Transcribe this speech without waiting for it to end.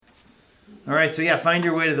All right, so yeah, find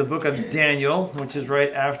your way to the book of Daniel, which is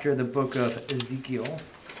right after the book of Ezekiel.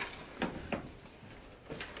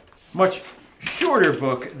 Much shorter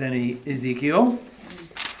book than Ezekiel.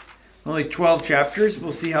 Only 12 chapters.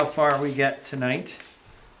 We'll see how far we get tonight.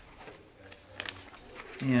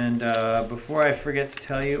 And before I forget to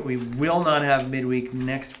tell you, we will not have midweek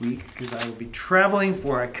next week because I will be traveling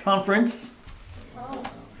for a conference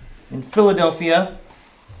in Philadelphia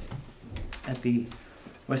at the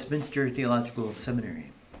Westminster Theological Seminary.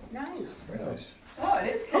 Nice. Very nice. Oh,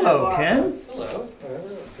 it is Ken. Hello, Ken. Hello.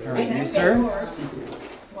 How are you, sir?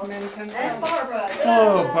 Woman comes And out. Barbara.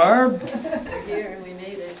 Hello, Barb. We're here and we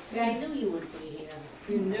made it. Yeah, I knew you would be here.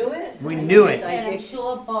 You knew it? We knew I it. said I'm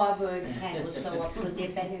sure Barbara and Ken will show up, but they're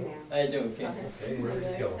better now. How you doing, Ken? Okay, where did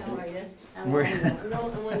it go? How are you? We're- I know.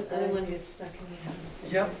 No, I don't want to get stuck in the house.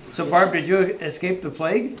 Yep. So, Barb, did you escape the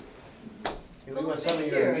plague? We want some of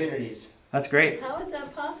your immunities. That's great. How is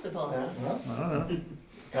that possible? Huh? I don't know.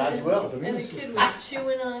 God's will. And the kid was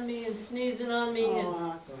chewing on me and sneezing on me and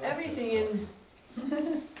Aw. everything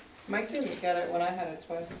and, Mike didn't get it when I had it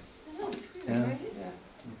twice. I know, it's weird, Yeah. right?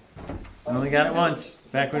 Yeah. I only got it once,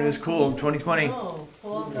 back when it was cool, in 2020. Oh,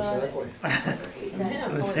 Paul got it. Exactly. From him.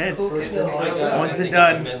 That was it. Once Once and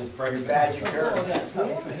done. Your badge of Paul courage. got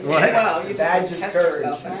it. What? Well, you Badge just of test courage.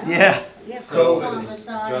 yourself. Huh? Yeah. Yeah, So Paul is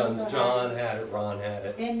John had it, Ron had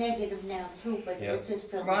it. They're negative now too, but Yeah. it's just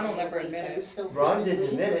feeling. Ron will never admit it. Ron didn't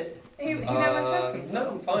admit it. He never tests himself.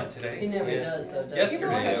 No, I'm fine today. He never Yeah. does though, does he?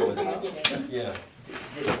 Yesterday I was, Negative. yeah.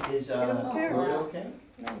 Is, doesn't care. Lori okay?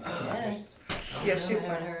 Yes. Yeah, No, she's I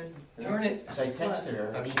haven't fine. heard. Darn it. 'Cause I texted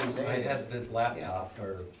her. I She was I angry. had the laptop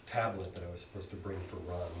or tablet that I was supposed to bring for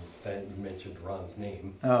Ron, that you mentioned Ron's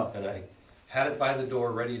name, Oh. and I had it by the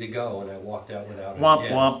door ready to go, and I walked out without it. Womp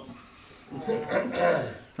again. womp.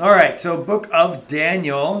 All right, so Book of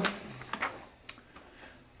Daniel.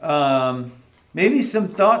 Maybe some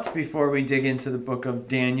thoughts before we dig into the Book of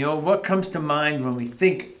Daniel. What comes to mind when we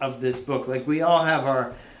think of this book? Like, we all have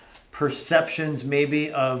our perceptions maybe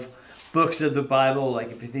of books of the Bible. Like,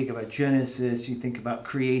 if you think about Genesis, you think about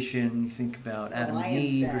creation, you think about Adam and Lion's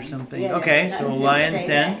Eve or Den. something. Yeah, Okay, I so was gonna Lion's say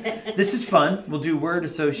Den. that. This is fun. We'll do word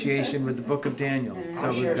association with the Book of Daniel. So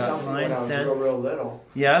I'll we've share got something when I Lion's was Den. real little.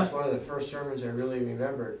 Yeah? It's one of the first sermons I really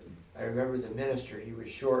remembered. I remember the minister. He was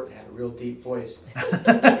short and had a real deep voice.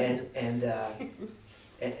 and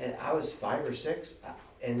I was 5 or 6,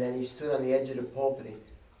 and then he stood on the edge of the pulpit and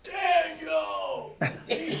he, Daniel!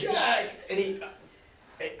 Meshach! And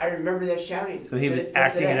I remember that shouting. So he was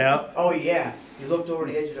acting it out? Oh yeah. He looked over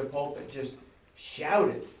the edge of the pulpit and just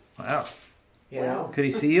shouted, Wow. you know? Could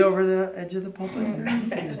he see over the edge of the pulpit?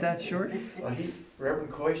 He was that short? Well,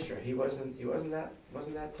 Reverend Koistra, he wasn't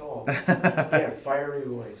that tall. He had a fiery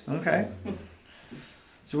voice. Okay.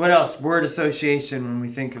 So what else? Word association when we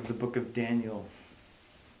think of the book of Daniel.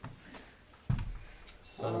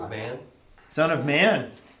 Son of man. Son of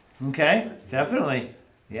man. Okay, definitely.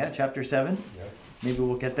 Yeah, chapter 7. Yeah. Maybe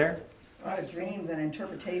we'll get there. A lot of dreams and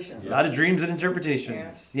interpretations. A lot of dreams and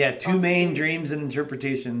interpretations. Yeah, 2 main dreams and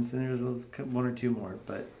interpretations, and there's 1 or 2 more,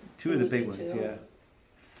 but 2 of the big ones, yeah.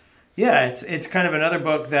 Yeah, it's kind of another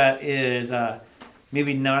book that is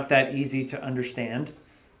maybe not that easy to understand,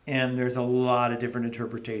 and there's a lot of different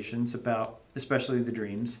interpretations about, especially the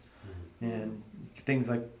dreams, and things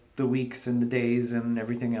like the weeks and the days and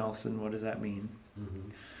everything else, and what does that mean?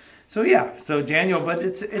 Mhm. So yeah, so Daniel, but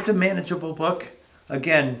it's a manageable book.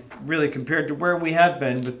 Again, really compared to where we have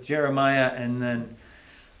been with Jeremiah and then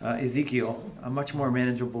Ezekiel, a much more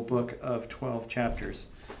manageable book of 12 chapters.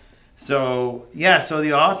 So yeah, so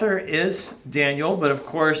the author is Daniel, but of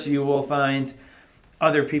course you will find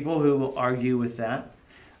other people who will argue with that.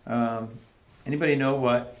 Anybody know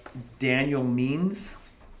what Daniel means?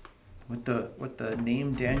 What the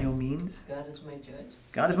name Daniel means? God is my judge.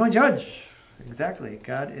 God is my judge. Exactly.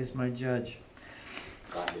 God is my judge.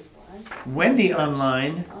 God is what? Wendy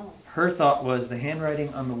online, Oh, her thought was the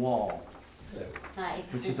handwriting on the wall, hi.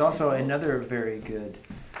 which is also another very good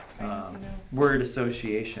word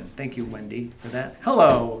association. Thank you, Wendy, for that.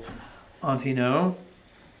 Hello, Auntie No.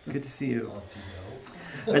 Good to see you.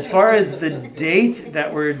 As far as the date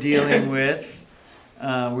that we're dealing with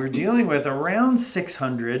around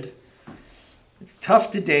 600. It's tough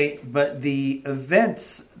to date, but the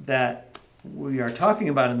events that we are talking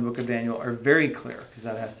about in the book of Daniel are very clear, because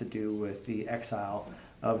that has to do with the exile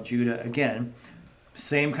of Judah again.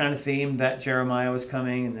 Same kind of theme that Jeremiah was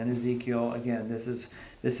coming, and then Ezekiel. Again, this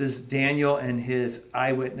is Daniel and his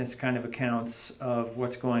eyewitness kind of accounts of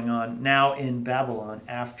what's going on now in Babylon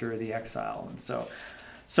after the exile. And so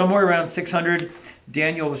somewhere around 600.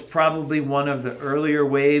 Daniel was probably one of the earlier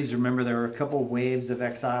waves. Remember, there were a couple waves of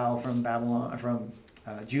exile from Babylon, from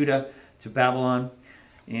Judah to Babylon.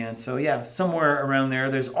 And so, yeah, somewhere around there.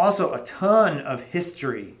 There's also a ton of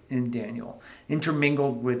history in Daniel,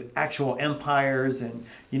 intermingled with actual empires and,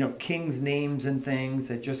 kings' names and things.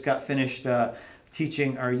 I just got finished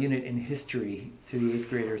teaching our unit in history to the 8th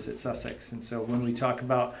graders at Sussex. And so when we talk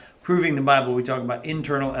about proving the Bible, we talk about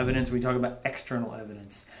internal evidence, we talk about external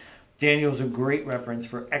evidence. Daniel's a great reference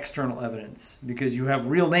for external evidence because you have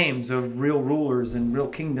real names of real rulers and real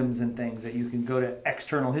kingdoms and things that you can go to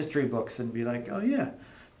external history books and be like, oh yeah,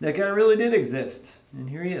 that guy really did exist. And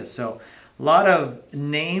here he is. So a lot of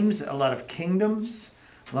names, a lot of kingdoms,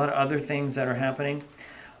 a lot of other things that are happening.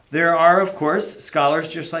 There are, of course, scholars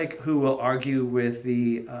just like who will argue with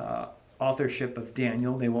the authorship of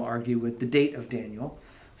Daniel. They will argue with the date of Daniel.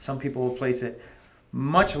 Some people will place it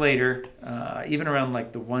much later, even around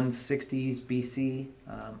like the 160s BC.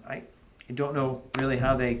 I don't know really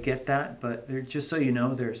how they get that, but just so you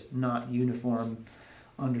know, there's not uniform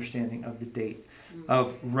understanding of the date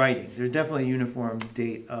of writing. There's definitely a uniform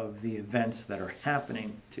date of the events that are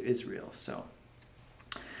happening to Israel. So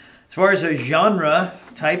as far as a genre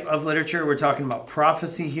type of literature, we're talking about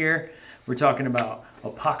prophecy here. We're talking about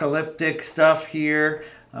apocalyptic stuff here.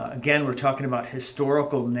 Again, we're talking about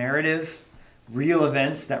historical narrative, real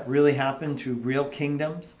events that really happened to real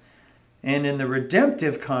kingdoms. And in the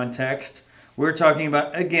redemptive context, we're talking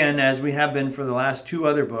about, again, as we have been for the last 2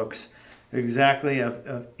 other books, exactly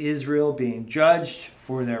of Israel being judged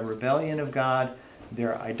for their rebellion of God,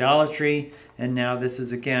 their idolatry, and now this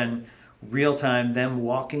is, again, real time, them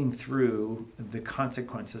walking through the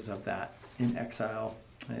consequences of that in exile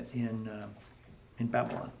in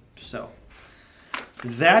Babylon. So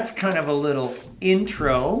that's kind of a little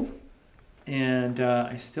intro. And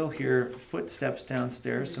I still hear footsteps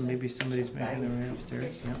downstairs, so maybe somebody's making their way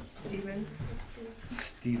upstairs. Yeah.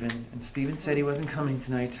 Steven. And Steven said he wasn't coming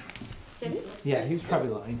tonight. Did he? Yeah, he was probably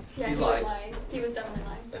lying. Yeah, he was lying. He was definitely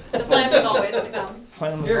lying. The plan was always to come.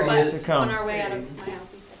 Plan was Here he always is. to On come. our way out of my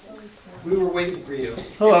house, he said. We were waiting for you.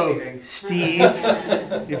 Hello, Steve.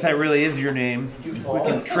 If that really is your name, we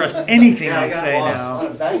can trust anything Yeah, I you got say lost. now. Lot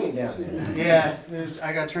of banging down there. Yeah,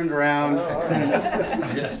 I got turned around. Oh, all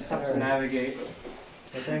right. It's tough to navigate.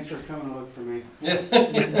 But thanks for coming to look for me.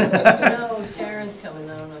 No, Sharon's coming,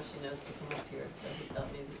 I don't know if she knows to come up here, so he thought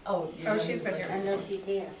maybe, Oh, she's been here. I know she's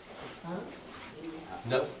here. Huh?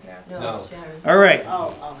 No, No, No. Sharon. All right.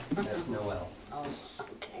 Oh, that's Noel. oh,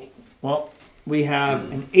 okay. Well, we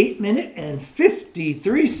have an 8-minute and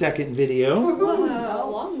 53-second video. Wow,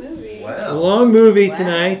 long movie. A Wow. long movie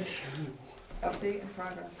tonight. Update in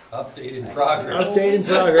progress. Update in progress. Update in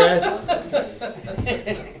progress.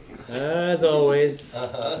 As always.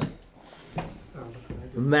 Uh-huh.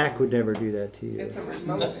 Mac would never do that to you. It's a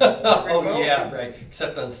remote. Oh, yeah, right.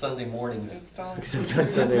 Except on Sunday mornings. Installed. Except on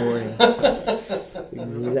Sunday morning.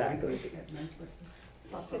 Exactly.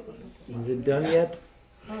 Is it done yet?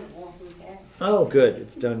 Oh, well, we have, Oh, good.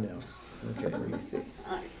 It's done now. Okay, let me see.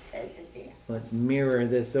 oh, it says it there. Let's mirror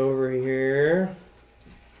this over here.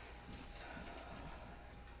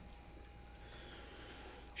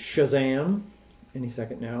 Shazam. Any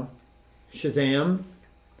second now. Shazam.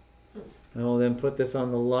 I will then put this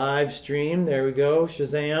on the live stream. There we go.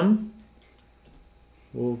 Shazam.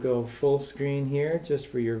 We'll go full screen here just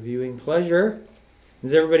for your viewing pleasure.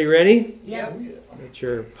 Is everybody ready? Yep. Get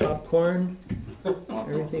your popcorn.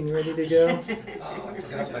 Everything ready to go? Oh, I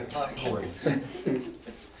forgot my popcorn. I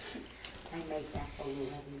make that for you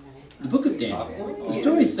every night. The Book of Daniel. The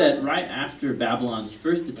story is set right after Babylon's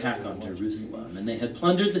first attack on Jerusalem, and they had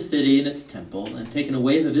plundered the city and its temple and taken a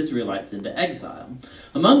wave of Israelites into exile.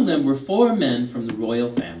 Among them were 4 men from the royal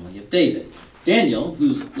family of David. Daniel,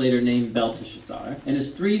 who's later named Belteshazzar, and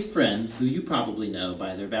his 3 friends, who you probably know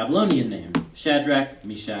by their Babylonian names, Shadrach,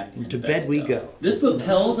 Meshach, and To bed we Abednego. go. This book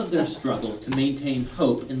tells of their struggles to maintain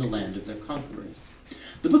hope in the land of their conquerors.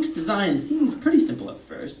 The book's design seems pretty simple at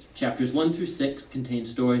first. Chapters 1 through 6 contain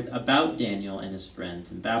stories about Daniel and his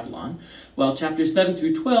friends in Babylon, while chapters 7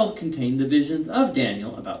 through 12 contain the visions of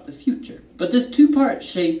Daniel about the future. But this 2-part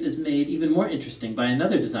shape is made even more interesting by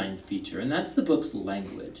another design feature, and that's the book's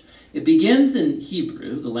language. It begins in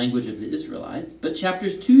Hebrew, the language of the Israelites, but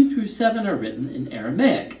chapters 2 through 7 are written in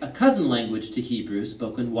Aramaic, a cousin language to Hebrew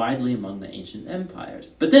spoken widely among the ancient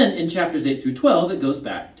empires. But then in chapters 8 through 12 it goes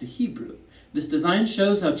back to Hebrew. This design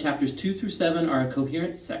shows how chapters 2 through 7 are a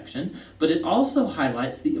coherent section, but it also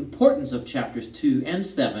highlights the importance of chapters 2 and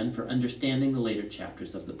 7 for understanding the later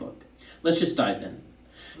chapters of the book. Let's just dive in.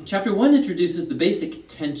 Chapter 1 introduces the basic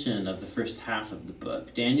tension of the first half of the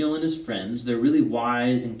book. Daniel and his friends, they're really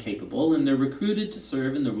wise and capable, and they're recruited to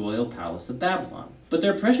serve in the royal palace of Babylon. But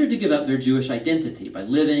they're pressured to give up their Jewish identity by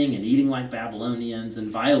living and eating like Babylonians and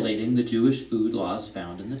violating the Jewish food laws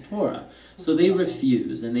found in the Torah. So they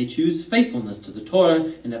refuse, and they choose faithfulness to the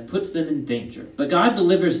Torah, and that puts them in danger. But God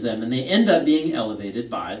delivers them, and they end up being elevated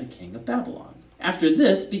by the king of Babylon. After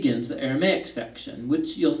this begins the Aramaic section,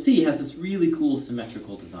 which you'll see has this really cool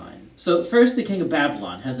symmetrical design. So first, the king of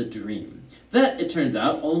Babylon has a dream that, it turns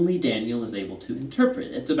out, only Daniel is able to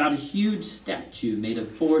interpret. It's about a huge statue made of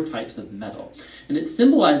 4 types of metal, and it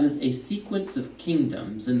symbolizes a sequence of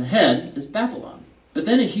kingdoms, and the head is Babylon. But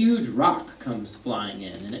then a huge rock comes flying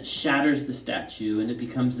in, and it shatters the statue, and it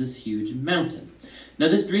becomes this huge mountain. Now,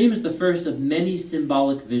 this dream is the first of many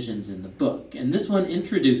symbolic visions in the book, and this one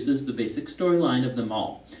introduces the basic storyline of them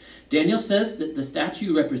all. Daniel says that the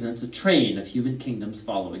statue represents a train of human kingdoms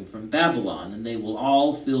following from Babylon, and they will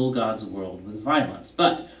all fill God's world with violence.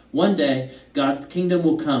 But one day, God's kingdom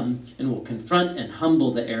will come and will confront and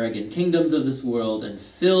humble the arrogant kingdoms of this world and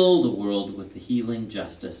fill the world with the healing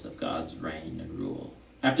justice of God's reign and rule.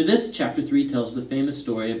 After this, chapter 3 tells the famous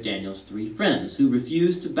story of Daniel's 3 friends who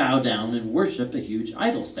refuse to bow down and worship a huge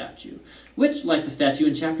idol statue, which, like the statue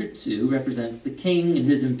in chapter 2, represents the king and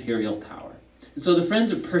his imperial power. And so the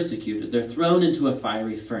friends are persecuted. They're thrown into a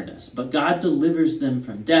fiery furnace, but God delivers them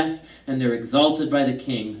from death, and they're exalted by the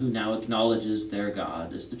king, who now acknowledges their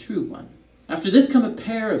God as the true one. After this come a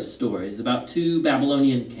pair of stories about 2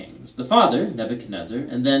 Babylonian kings, the father, Nebuchadnezzar,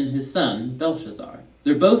 and then his son, Belshazzar.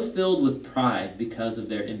 They're both filled with pride because of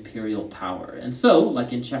their imperial power. And so,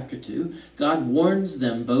 like in chapter 2, God warns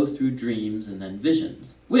them both through dreams and then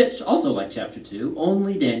visions, which, also like chapter 2,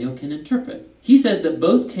 only Daniel can interpret. He says that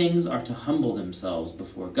both kings are to humble themselves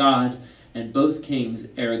before God, and both kings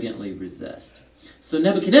arrogantly resist. So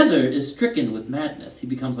Nebuchadnezzar is stricken with madness. He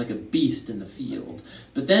becomes like a beast in the field.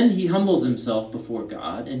 But then he humbles himself before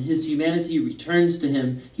God, and his humanity returns to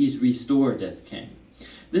him. He's restored as king.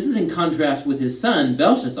 This is in contrast with his son,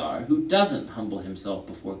 Belshazzar, who doesn't humble himself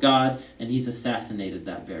before God, and he's assassinated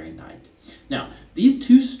that very night. Now, these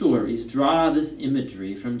 2 stories draw this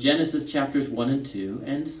imagery from Genesis chapters 1 and 2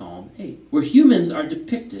 and Psalm 8, where humans are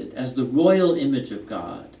depicted as the royal image of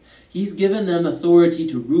God. He's given them authority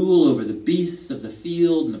to rule over the beasts of the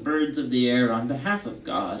field and the birds of the air on behalf of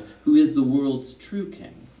God, who is the world's true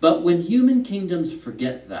king. But when human kingdoms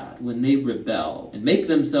forget that, when they rebel and make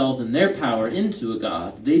themselves and their power into a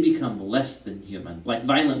god, they become less than human, like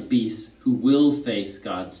violent beasts who will face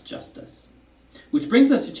God's justice. Which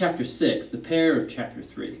brings us to chapter 6, the pair of chapter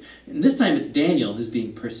 3. And this time it's Daniel who's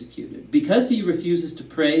being persecuted, because he refuses to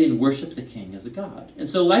pray and worship the king as a god. And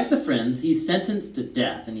so, like the friends, he's sentenced to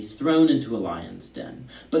death, and he's thrown into a lion's den.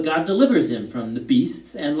 But God delivers him from the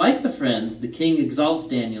beasts, and like the friends, the king exalts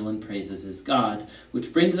Daniel and praises his God,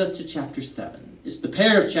 which brings us to chapter 7. It's the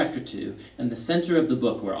pair of chapter 2, and the center of the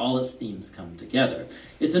book where all its themes come together.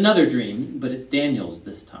 It's another dream, but it's Daniel's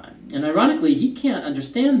this time. And ironically, he can't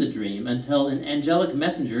understand the dream until an angelic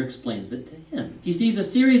messenger explains it to him. He sees a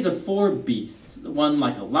series of 4 beasts, one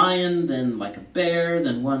like a lion, then like a bear,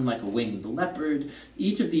 then one like a winged leopard,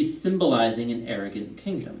 each of these symbolizing an arrogant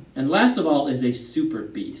kingdom. And last of all is a super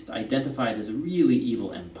beast, identified as a really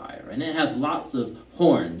evil empire, and it has lots of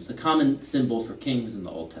horns, a common symbol for kings in the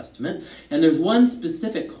Old Testament, and there's one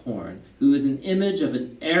specific horn who is an image of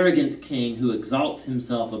an arrogant king who exalts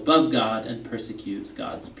himself above God and persecutes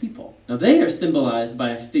God's people. Now they are symbolized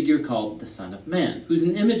by a figure called the Son of Man, who's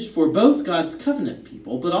an image for both God's covenant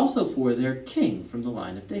people, but also for their king from the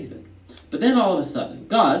line of David. But then all of a sudden,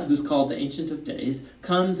 God, who's called the Ancient of Days,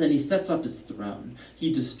 comes and he sets up his throne.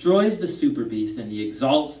 He destroys the super beast and he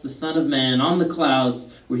exalts the Son of Man on the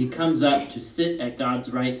clouds, where he comes up to sit at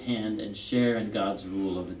God's right hand and share in God's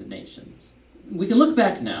rule over the nations. We can look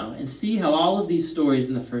back now and see how all of these stories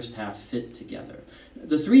in the first half fit together.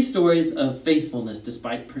 The 3 stories of faithfulness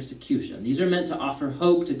despite persecution. These are meant to offer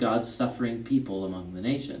hope to God's suffering people among the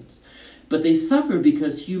nations. But they suffer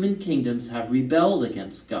because human kingdoms have rebelled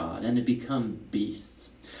against God and have become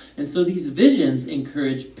beasts. And so these visions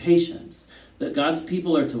encourage patience, that God's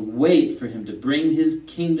people are to wait for him to bring his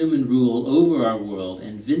kingdom and rule over our world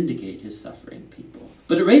and vindicate his suffering people.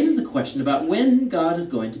 But it raises the question about when God is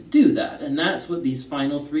going to do that, and that's what these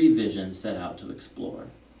final 3 visions set out to explore.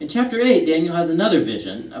 In chapter 8, Daniel has another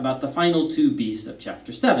vision about the final 2 beasts of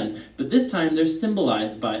chapter 7, but this time they're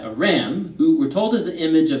symbolized by a ram, who we're told is the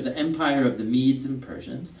image of the empire of the Medes and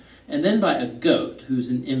Persians, and then by a goat, who's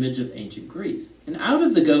an image of ancient Greece. And out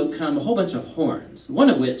of the goat come a whole bunch of horns, one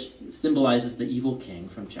of which symbolizes the evil king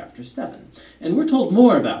from chapter 7. And we're told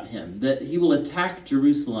more about him, that he will attack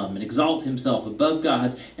Jerusalem and exalt himself above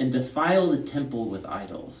God and defile the temple with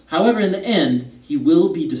idols. However, in the end, he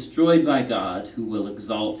will be destroyed by God, who will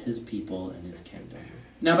exalt his people and his kingdom.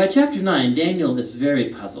 Now, by chapter 9, Daniel is very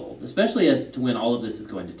puzzled, especially as to when all of this is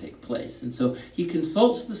going to take place. And so he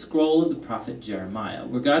consults the scroll of the prophet Jeremiah,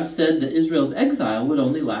 where God said that Israel's exile would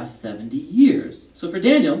only last 70 years. So for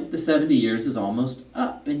Daniel, the 70 years is almost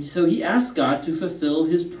up. And so he asks God to fulfill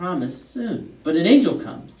his promise soon. But an angel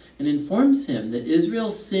comes and informs him that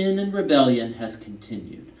Israel's sin and rebellion has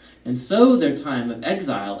continued. And so their time of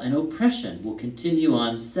exile and oppression will continue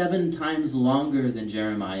on 7 times longer than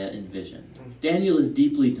Jeremiah envisioned. Daniel is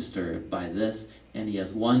deeply disturbed by this, and he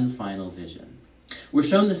has one final vision. We're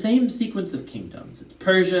shown the same sequence of kingdoms. It's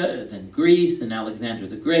Persia, then Greece, and Alexander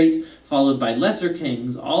the Great, followed by lesser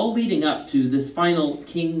kings, all leading up to this final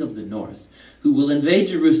king of the north, who will invade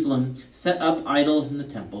Jerusalem, set up idols in the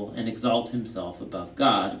temple, and exalt himself above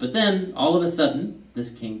God. But then, all of a sudden,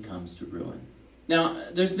 this king comes to ruin. Now,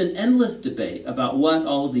 there's been endless debate about what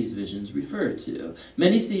all of these visions refer to.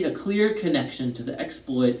 Many see a clear connection to the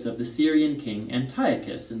exploits of the Syrian king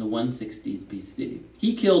Antiochus in the 160s BC.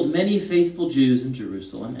 He killed many faithful Jews in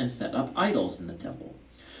Jerusalem and set up idols in the temple.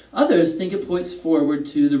 Others think it points forward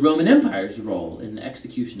to the Roman Empire's role in the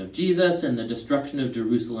execution of Jesus and the destruction of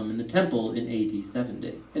Jerusalem and the temple in AD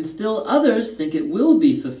 70. And still others think it will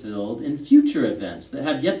be fulfilled in future events that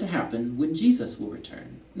have yet to happen when Jesus will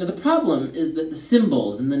return. Now the problem is that the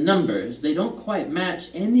symbols and the numbers, they don't quite match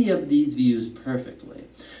any of these views perfectly.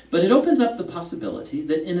 But it opens up the possibility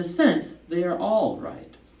that in a sense, they are all right.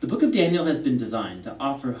 The book of Daniel has been designed to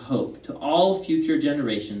offer hope to all future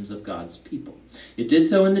generations of God's people. It did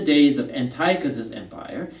so in the days of Antiochus'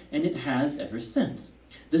 empire, and it has ever since.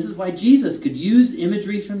 This is why Jesus could use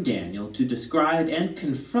imagery from Daniel to describe and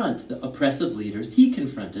confront the oppressive leaders he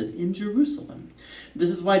confronted in Jerusalem. This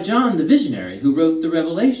is why John, the visionary who wrote the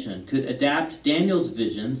Revelation, could adapt Daniel's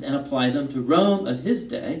visions and apply them to Rome of his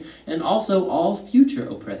day and also all future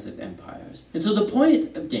oppressive empires. And so the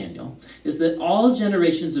point of Daniel is that all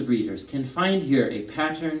generations of readers can find here a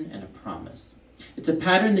pattern and a promise. It's a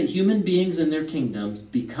pattern that human beings and their kingdoms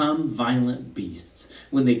become violent beasts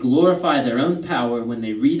when they glorify their own power, when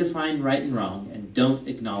they redefine right and wrong, and don't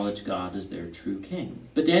acknowledge God as their true king.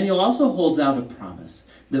 But Daniel also holds out a promise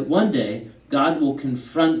that one day God will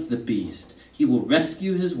confront the beast. He will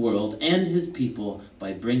rescue his world and his people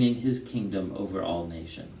by bringing his kingdom over all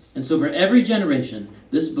nations. And so for every generation,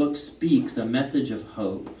 this book speaks a message of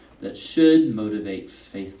hope that should motivate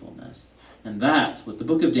faithfulness. And that's what the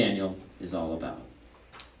book of Daniel is all about.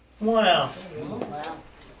 Wow.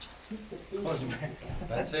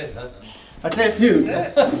 That's it. That's it. Dude,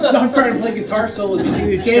 stop trying to play guitar solos because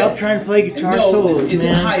Dude, scales. stop trying to play guitar No, solos, this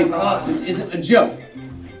isn't man. hype. This isn't a joke.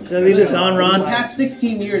 Should I leave this on, For the Ron? past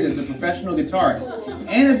 16 years as a professional guitarist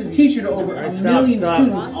and as a teacher to over a Stop, million stop.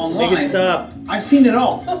 students Make it online, stop. I've seen it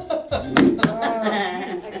all.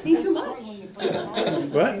 I've seen too much.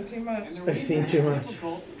 What? Seen too much. I've seen too much.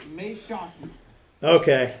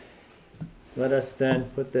 Okay. Let us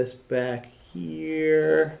then put this back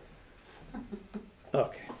here.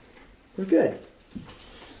 Okay. We're good.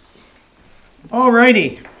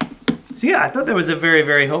 Alrighty. So yeah, I thought that was a very,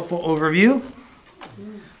 very hopeful overview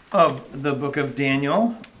of the book of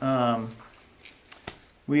Daniel.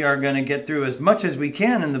 We are going to get through as much as we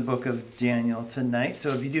can in the book of Daniel tonight. So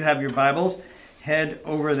if you do have your Bibles, head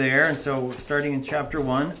over there. And so we're starting in chapter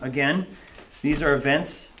 1. Again, these are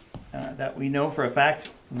events that we know for a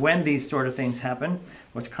fact when these sort of things happen,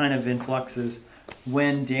 which kind of influxes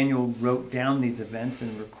when Daniel wrote down these events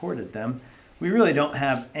and recorded them. We really don't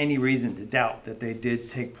have any reason to doubt that they did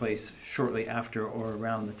take place shortly after or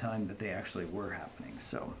around the time that they actually were happening.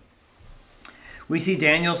 So we see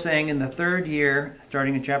Daniel saying in the 3rd year,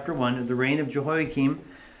 starting in chapter 1, of the reign of Jehoiakim,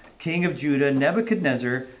 king of Judah,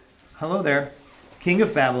 Nebuchadnezzar, hello there, king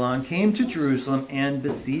of Babylon, came to Jerusalem and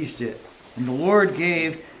besieged it. And the Lord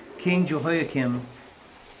gave King Jehoiakim,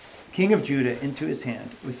 king of Judah, into his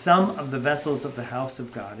hand, with some of the vessels of the house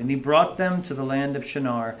of God. And he brought them to the land of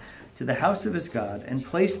Shinar, to the house of his God, and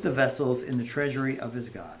placed the vessels in the treasury of his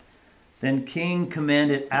God. Then king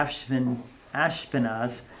commanded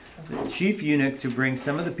Ashpenaz, the chief eunuch, to bring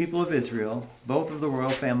some of the people of Israel, both of the royal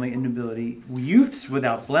family and nobility, youths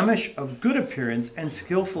without blemish, of good appearance, and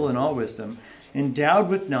skillful in all wisdom, endowed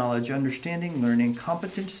with knowledge, understanding, learning,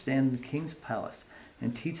 competent to stand in the king's palace,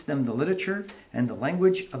 and teach them the literature and the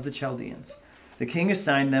language of the Chaldeans. The king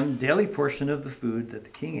assigned them daily portion of the food that the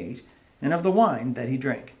king ate, and of the wine that he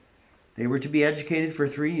drank. They were to be educated for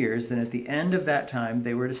 3 years, and at the end of that time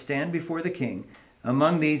they were to stand before the king.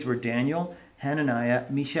 Among these were Daniel, Hananiah,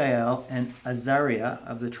 Mishael, and Azariah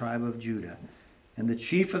of the tribe of Judah. And the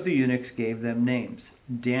chief of the eunuchs gave them names.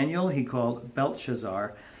 Daniel he called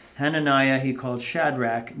Belshazzar, Hananiah he called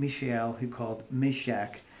Shadrach, Mishael he called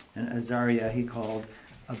Meshach, and Azariah he called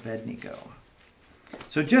Abednego.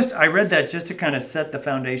 So I read that just to kind of set the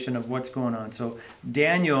foundation of what's going on. So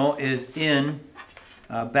Daniel is in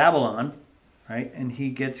Babylon, right? And he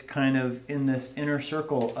gets kind of in this inner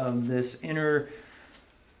circle of this inner,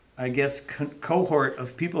 I guess, cohort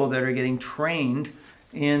of people that are getting trained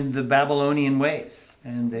in the Babylonian ways.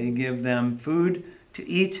 And they give them food to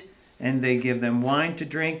eat, and they give them wine to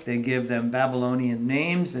drink. They give them Babylonian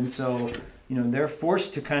names. And so, they're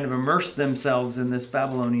forced to kind of immerse themselves in this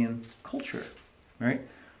Babylonian culture, right?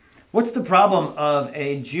 What's the problem of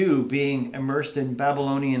a Jew being immersed in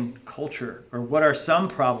Babylonian culture? Or what are some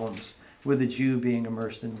problems with a Jew being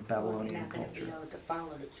immersed in Babylonian They're not going to be culture? able to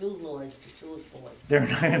follow the Jewish laws. They're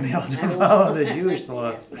not going to be able to follow the Jewish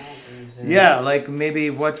laws. Yeah, like maybe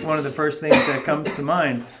what's one of the first things that comes to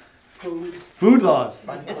mind? Food laws.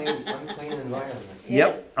 Unclean environment.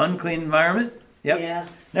 Yep, unclean environment. Yep. Yeah.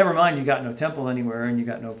 Never mind, you got no temple anywhere, and you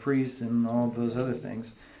got no priests, and all of those other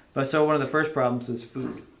things. But so one of the first problems is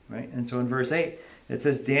food, right? And so in verse 8, it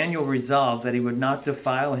says, Daniel resolved that he would not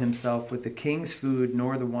defile himself with the king's food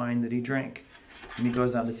nor the wine that he drank. And he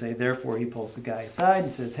goes on to say, therefore he pulls the guy aside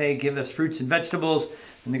and says, hey, give us fruits and vegetables.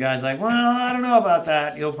 And the guy's like, well, I don't know about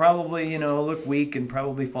that. You'll probably, look weak and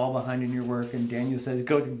probably fall behind in your work. And Daniel says,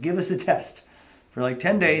 go give us a test. For like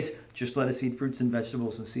 10 days, just let us eat fruits and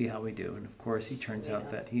vegetables and see how we do. And of course, he turns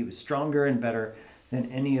out that he was stronger and better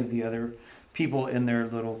than any of the other people in their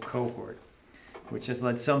little cohort, which has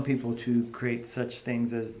led some people to create such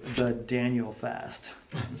things as the Daniel fast.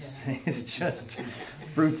 It's just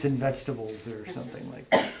fruits and vegetables or something like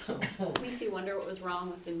that. So. Makes you wonder what was wrong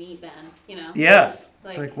with the meat then, Yeah,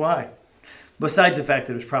 it's like why? Besides the fact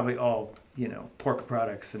that it was probably all, pork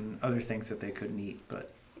products and other things that they couldn't eat,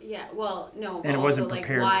 but. Yeah, well, no, but and it also, wasn't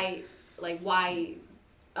prepared. why,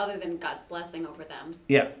 other than God's blessing over them?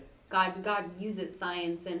 Yeah. God uses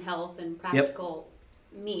science and health and practical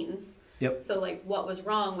means. Yep. So, what was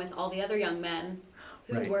wrong with all the other young men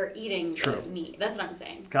who were eating the meat? That's what I'm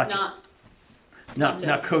saying. Gotcha.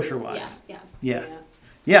 Not kosher-wise.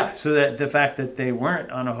 Yeah. So that the fact that they weren't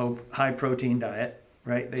on a high-protein diet,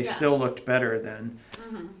 right? They still looked better than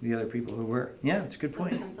the other people who were. Yeah, it's a good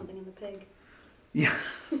point. Something in the pig. Yeah.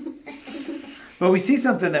 But we see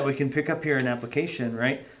something that we can pick up here in application,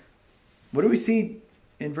 right? What do we see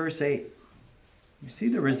in verse 8? We see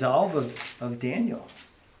the resolve of Daniel,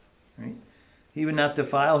 right? He would not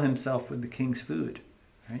defile himself with the king's food,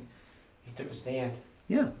 right? He took a stand.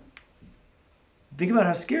 Yeah. Think about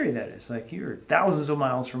how scary that is. Like, you're thousands of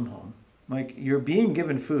miles from home. Like, you're being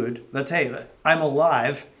given food. I'm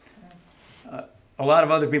alive. A lot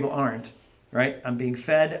of other people aren't. Right? I'm being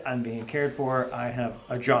fed, I'm being cared for, I have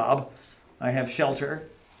a job, I have shelter,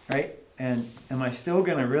 right? And am I still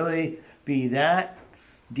going to really be that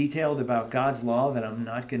detailed about God's law that I'm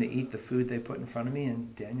not going to eat the food they put in front of me?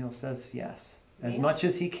 And Daniel says yes. As much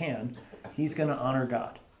as he can, he's going to honor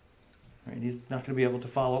God. Right? He's not going to be able to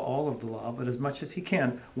follow all of the law, but as much as he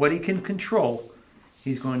can, what he can control,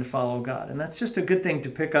 he's going to follow God. And that's just a good thing to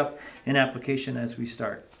pick up in application as we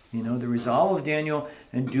start. The resolve of Daniel,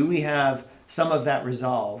 and do we have some of that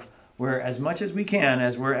resolve where as much as we can,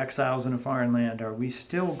 as we're exiles in a foreign land, are we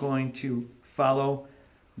still going to follow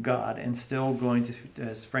God and still going to,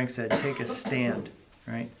 as Frank said, take a stand,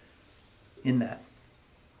 right, in that?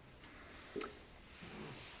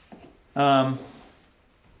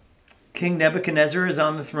 King Nebuchadnezzar is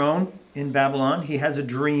on the throne in Babylon. He has a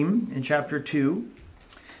dream in chapter 2.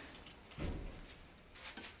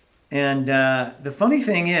 And the funny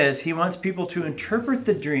thing is, he wants people to interpret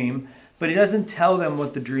the dream, but he doesn't tell them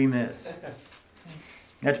what the dream is.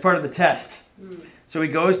 That's part of the test. So he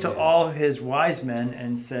goes to all his wise men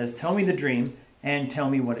and says, tell me the dream and tell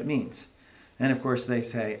me what it means. And of course they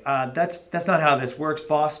say, that's not how this works,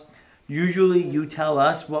 boss. Usually you tell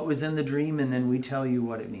us what was in the dream and then we tell you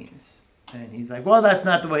what it means. And he's like, well, that's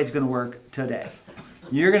not the way it's going to work today.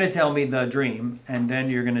 You're going to tell me the dream and then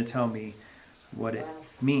you're going to tell me what it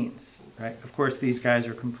means, right? Of course, these guys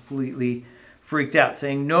are completely freaked out,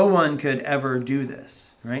 saying no one could ever do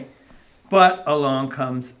this, right? But along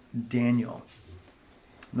comes Daniel.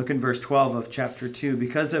 Look in verse 12 of chapter 2.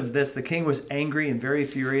 Because of this, the king was angry and very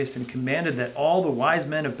furious and commanded that all the wise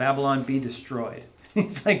men of Babylon be destroyed.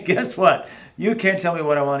 He's like, guess what? You can't tell me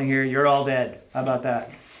what I want to hear. You're all dead. How about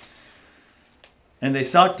that? And they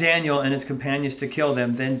sought Daniel and his companions to kill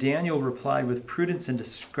them. Then Daniel replied with prudence and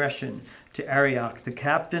discretion to Arioch, the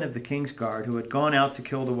captain of the king's guard, who had gone out to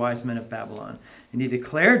kill the wise men of Babylon. And he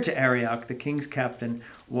declared to Arioch, the king's captain,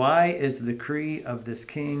 "Why is the decree of this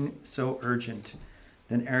king so urgent?"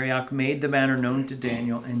 Then Arioch made the matter known to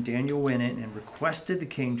Daniel, and Daniel went in and requested the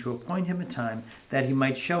king to appoint him a time that he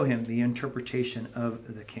might show him the interpretation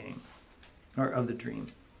of the king, or of the dream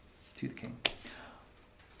to the king.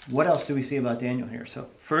 What else do we see about Daniel here? So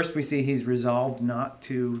first we see he's resolved not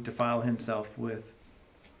to defile himself with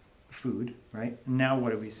food, right? Now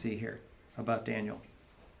what do we see here about Daniel?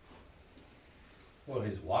 Well,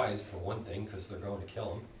 he's wise for one thing, because they're going to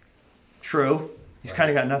kill him. True. He's Right. kind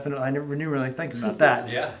of got nothing. I never knew really think about that.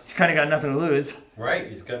 Yeah, He's kind of got nothing to lose. right,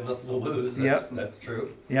 he's got nothing to lose, that's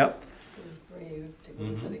true. Yep. He was brave to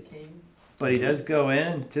go for Mhm. the king. But he does go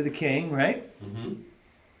in to the king, right? Mm-hmm.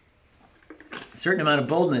 A certain amount of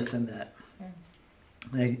boldness in that.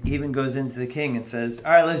 And he even goes into the king and says,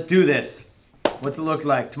 "All right, let's do this. What's it look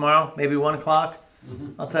like? Tomorrow, maybe 1 o'clock?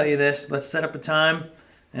 Mm-hmm. I'll tell you this. Let's set up a time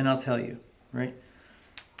and I'll tell you," right?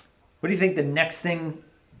 What do you think the next thing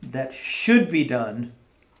that should be done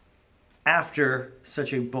after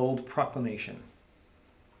such a bold proclamation?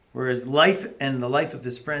 Where his life and the life of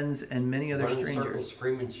his friends and many other Run in strangers. circles,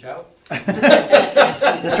 scream and shout.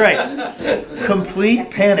 That's right. Complete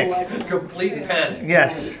panic. Complete panic.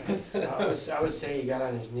 Yes, I would say he got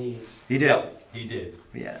on his knees. he did. Yep, he did.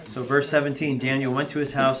 Yeah. So verse 17, Daniel went to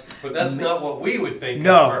his house. But that's not what we would think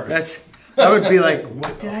No, at first. I would be like,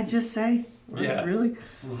 what did I just say? Yeah. Really?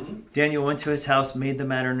 Mm-hmm. Daniel went to his house, made the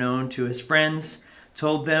matter known to his friends,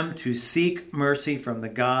 told them to seek mercy from the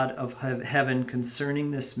God of heaven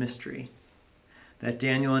concerning this mystery, that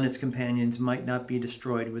Daniel and his companions might not be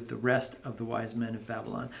destroyed with the rest of the wise men of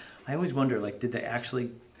Babylon. I always wonder, like, did they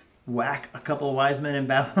actually whack a couple of wise men in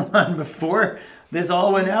Babylon before this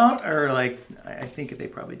all went out? Or, like, I think they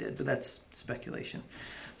probably did, but that's speculation.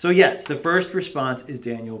 So, yes, the first response is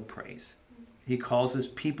Daniel prays. He calls his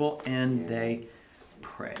people and they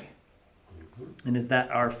pray. And is that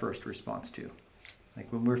our first response too?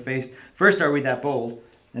 Like when we're faced, first, are we that bold?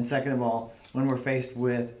 And second of all, when we're faced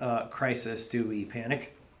with a crisis, do we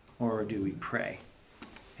panic or do we pray?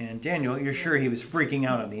 And Daniel, you're sure he was freaking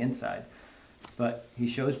out on the inside, but he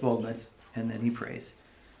shows boldness and then he prays.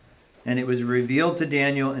 And it was revealed to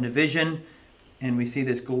Daniel in a vision, and we see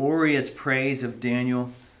this glorious praise of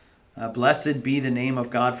Daniel. Blessed be the name of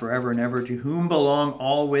God forever and ever, to whom belong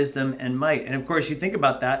all wisdom and might. And of course, you think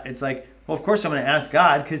about that, it's like, well, of course I'm going to ask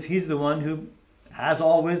God because he's the one who has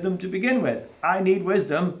all wisdom to begin with. I need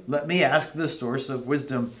wisdom. Let me ask the source of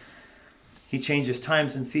wisdom. He changes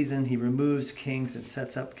times and seasons. He removes kings and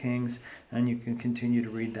sets up kings. And you can continue to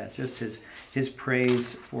read that, just his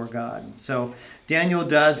praise for God. So Daniel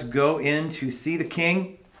does go in to see the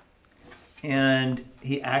king, and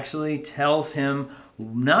he actually tells him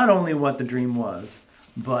not only what the dream was,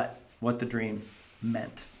 but what the dream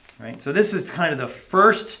meant, right? So this is kind of the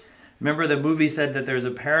first, remember the movie said that there's a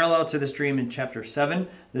parallel to this dream in chapter 7.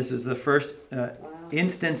 This is the first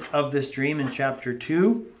instance of this dream in chapter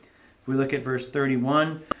 2. If we look at verse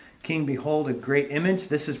 31, "King, behold a great image."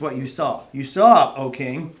 This is what you saw. You saw, O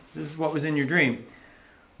king, this is what was in your dream.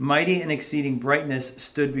 "Mighty and exceeding brightness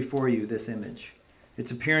stood before you, this image. Its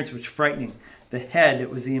appearance was frightening. The head, it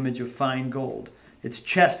was the image of fine gold. Its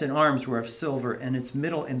chest and arms were of silver, and its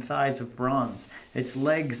middle and thighs of bronze. Its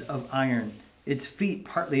legs of iron. Its feet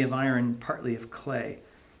partly of iron, partly of clay.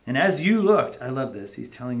 And as you looked," I love this, he's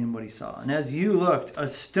telling him what he saw. "And as you looked, a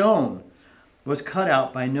stone was cut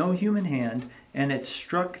out by no human hand, and it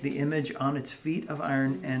struck the image on its feet of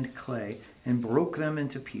iron and clay, and broke them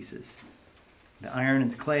into pieces. The iron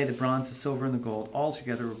and the clay, the bronze, the silver, and the gold, all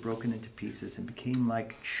together were broken into pieces and became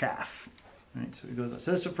like chaff." Right? So he goes on.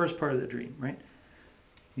 So that's the first part of the dream, right?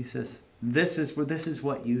 He says, this is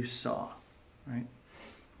what you saw, right?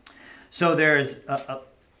 So there's a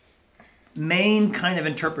main kind of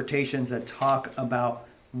interpretations that talk about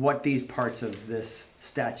what these parts of this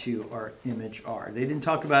statue or image are. They didn't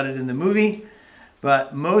talk about it in the movie,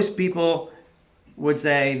 but most people would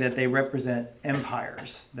say that they represent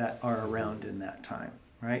empires that are around in that time,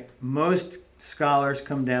 right? Most scholars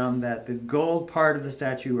come down that the gold part of the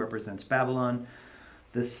statue represents Babylon.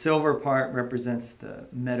 The silver part represents the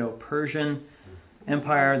Medo-Persian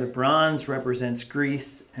Empire. The bronze represents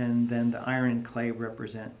Greece. And then the iron and clay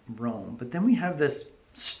represent Rome. But then we have this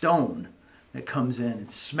stone that comes in and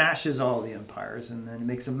smashes all the empires and then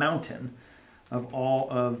makes a mountain of all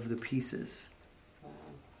of the pieces.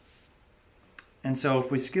 And so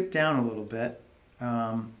if we skip down a little bit,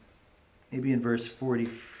 maybe in verse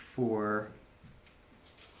 44,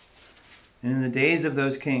 And in the days of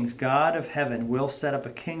those kings, God of heaven will set up a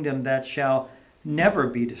kingdom that shall never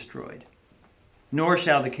be destroyed, nor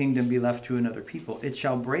shall the kingdom be left to another people. It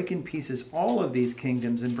shall break in pieces all of these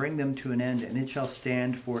kingdoms and bring them to an end, and it shall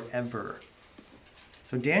stand forever.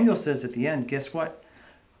 So Daniel says at the end, guess what?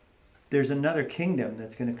 There's another kingdom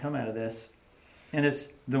that's going to come out of this, and it's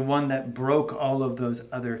the one that broke all of those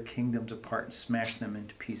other kingdoms apart and smashed them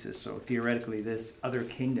into pieces. So theoretically, this other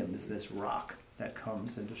kingdom is this rock that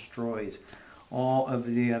comes and destroys all of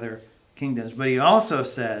the other kingdoms. But he also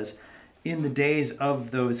says, in the days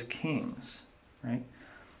of those kings, right?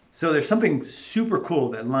 So there's something super cool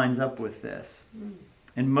that lines up with this.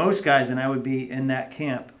 And most guys, and I would be in that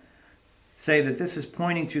camp, say that this is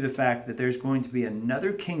pointing to the fact that there's going to be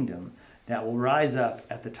another kingdom that will rise up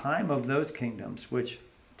at the time of those kingdoms, which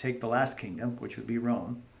take the last kingdom, which would be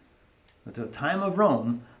Rome. At the time of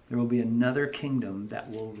Rome, there will be another kingdom that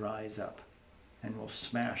will rise up and will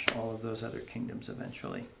smash all of those other kingdoms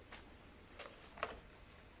eventually.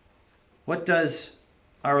 What does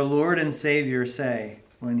our Lord and Savior say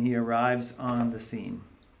when he arrives on the scene?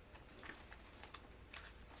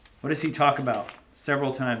 What does he talk about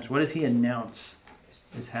several times? What does he announce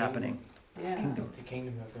is happening? Yeah. Kingdom. The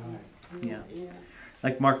kingdom of God. Yeah.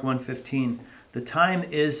 Like Mark 1:15, the time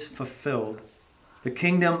is fulfilled. The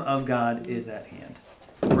kingdom of God is at hand.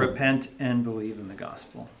 Repent and believe in the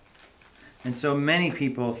gospel. And so many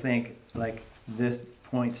people think like this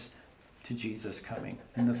points to Jesus coming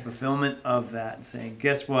and the fulfillment of that, and saying,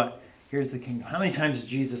 guess what? Here's the kingdom. How many times did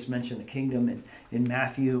Jesus mention the kingdom in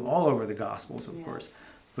Matthew? All over the Gospels, of course.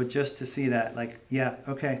 But just to see that, like, yeah,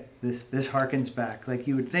 okay, this harkens back. Like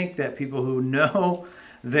you would think that people who know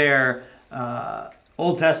their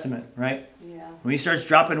Old Testament, right? Yeah. When he starts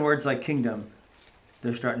dropping words like kingdom,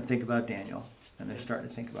 they're starting to think about Daniel. And they're starting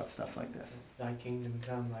to think about stuff like this. Thy kingdom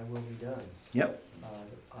come, thy will be done. Yep.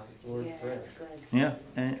 On Lord's Yeah, Prayer. that's good. Yeah.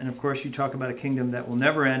 And of course, you talk about a kingdom that will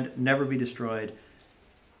never end, never be destroyed,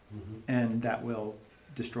 and that will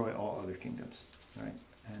destroy all other kingdoms, right?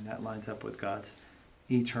 And that lines up with God's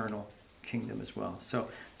eternal kingdom as well. So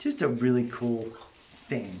just a really cool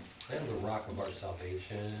thing. And the rock of our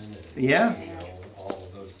salvation. And, Yeah. You know, all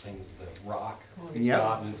of those things, the rock. Yep.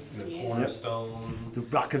 God is the cornerstone. The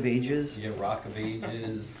Rock of Ages. Yeah, Rock of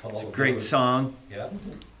Ages. All It's a of great those. song. Yeah.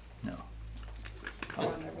 No.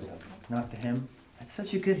 Not the hymn. That's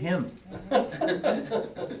such a good hymn.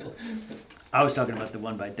 I was talking about the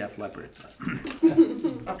one by Def Leppard.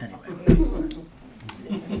 But anyway.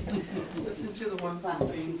 Listen to the one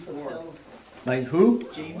from James Ward. Fulfilled. Like who?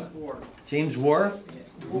 James Ward. James War?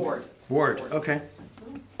 Ward. Ward. Okay.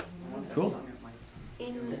 Cool.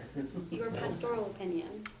 In your pastoral opinion,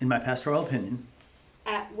 In my pastoral opinion,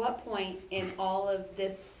 at what point in all of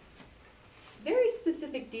this very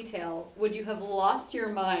specific detail would you have lost your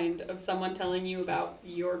mind of someone telling you about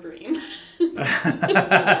your dream?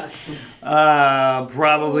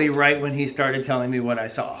 probably right when he started telling me what I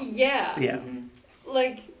saw. Yeah. Yeah.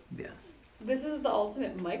 Like, Yeah. this is the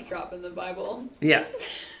ultimate mic drop in the Bible. Yeah.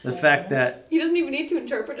 The fact that, He doesn't even need to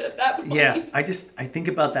interpret it at that point. yeah, I think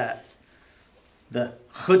about that. The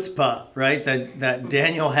chutzpah, right? That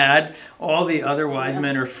Daniel had. All the other wise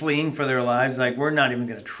men are fleeing for their lives. Like, we're not even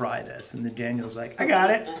going to try this. And then Daniel's like, I got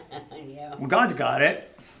it. Yeah. Well, God's got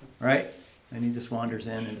it, right? And he just wanders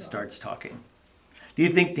in and starts talking. Do you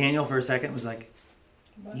think Daniel for a second was like,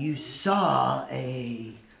 you saw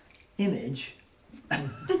a image, right?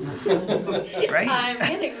 I'm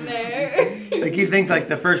getting there. Like you think like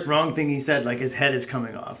the first wrong thing he said, like his head is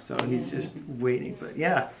coming off, so he's just waiting. But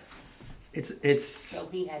yeah, it's So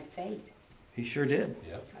he had faith. he sure did.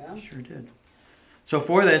 Yeah. Yeah. He sure did. So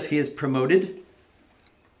for this, he is promoted.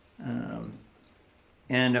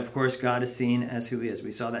 And of course, God is seen as who he is.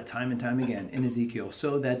 We saw that time and time again in Ezekiel,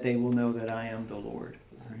 so that they will know that I am the Lord.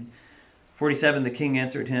 Right? 47, the king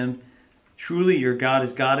answered him, truly your God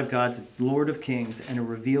is God of gods, Lord of kings, and a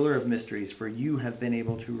revealer of mysteries, for you have been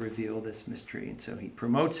able to reveal this mystery. And so he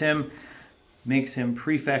promotes him, makes him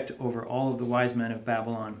prefect over all of the wise men of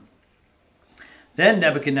Babylon. Then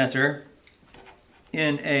Nebuchadnezzar,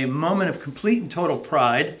 in a moment of complete and total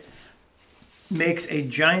pride, makes a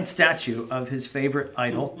giant statue of his favorite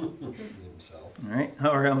idol, Himself. all right,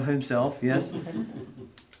 or of himself, yes.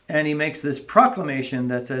 And he makes this proclamation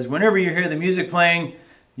that says, whenever you hear the music playing,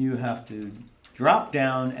 you have to drop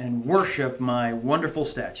down and worship my wonderful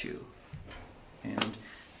statue. And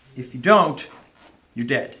if you don't, you're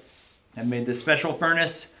dead. I made this special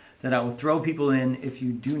furnace that I will throw people in if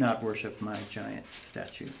you do not worship my giant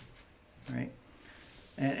statue. Right?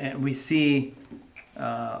 And we see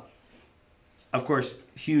of course,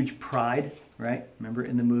 huge pride, right? Remember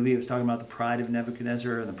in the movie, it was talking about the pride of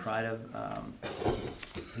Nebuchadnezzar and the pride of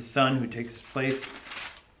his son who takes his place,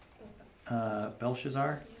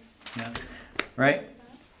 Belshazzar. Yeah, right?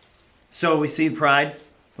 So we see pride,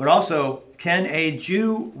 but also, can a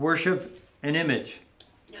Jew worship an image?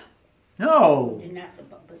 No. They're not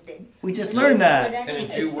supposed, but they. We just learned that. Can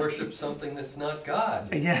a Jew worship something that's not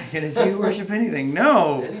God? Yeah, can a Jew worship anything?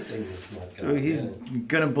 No. Anything that's not God. So he's yeah.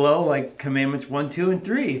 gonna blow like commandments 1, 2, and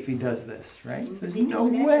 3 if he does this, right? So there's no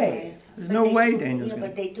way. There's no way Daniel's Yeah, gonna.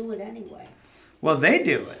 but they do it anyway. Well, they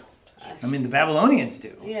do it. I mean, the Babylonians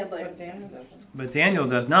do, Yeah, but. but Daniel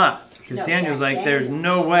does not, because No, Daniel's that's like, there's Daniel.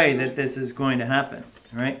 no way that this is going to happen,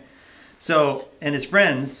 right? So, and his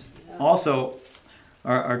friends also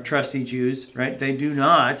are trusty Jews, right? They do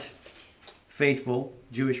not, faithful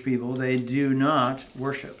Jewish people, they do not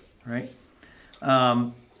worship, right?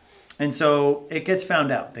 And so it gets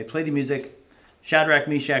found out. They play the music. Shadrach,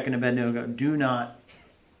 Meshach, and Abednego do not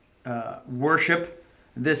worship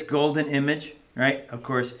this golden image, right? Of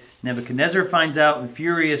course, Nebuchadnezzar finds out in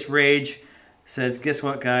furious rage, says, guess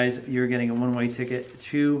what, guys? You're getting a one-way ticket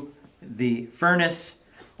to the furnace.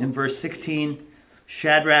 In verse 16,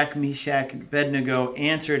 Shadrach, Meshach, and Abednego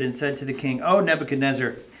answered and said to the king, "Oh,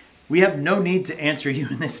 Nebuchadnezzar, we have no need to answer you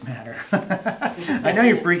in this matter." I know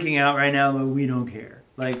you're freaking out right now, but we don't care.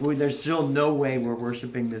 There's still no way we're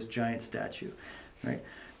worshiping this giant statue, right?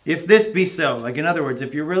 If this be so, like in other words,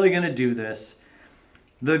 if you're really going to do this,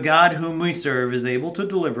 the God whom we serve is able to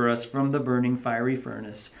deliver us from the burning fiery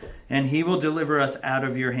furnace, and he will deliver us out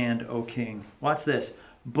of your hand, O king. Watch this.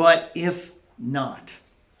 But if not,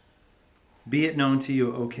 be it known to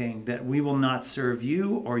you, O king, that we will not serve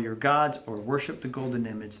you or your gods or worship the golden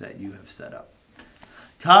image that you have set up.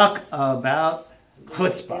 Talk about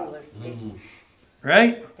chutzpah,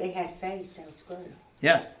 right? They had faith, that was good.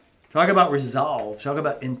 Yeah. Talk about resolve. Talk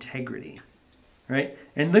about integrity, right?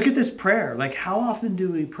 And look at this prayer. Like, how often do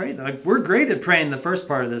we pray? Like, we're great at praying the first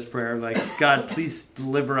part of this prayer, like, God, please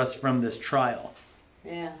deliver us from this trial.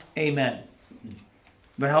 Yeah. Amen.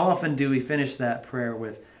 But how often do we finish that prayer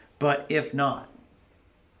with, but if not?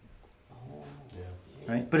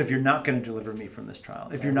 Right? But if you're not going to deliver me from this trial,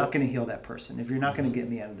 if you're not going to heal that person, if you're not going to get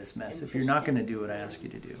me out of this mess, if you're not going to do what I ask you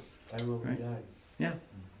to do. I will be Right. done. Yeah.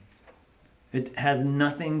 It has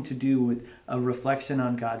nothing to do with a reflection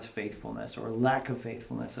on God's faithfulness or lack of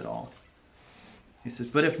faithfulness at all. He says,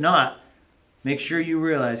 but if not, make sure you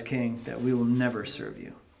realize, King, that we will never serve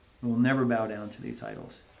you. We will never bow down to these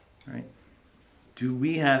idols. Right? Do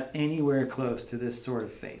we have anywhere close to this sort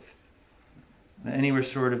of faith? Anywhere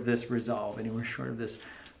short of this resolve, anywhere short of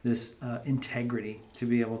this integrity to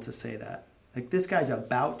be able to say that? Like, this guy's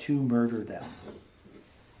about to murder them.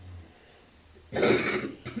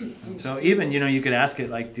 So even, you could ask it,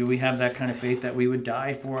 like, do we have that kind of faith that we would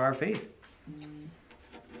die for our faith?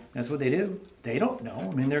 That's what they do. They don't know.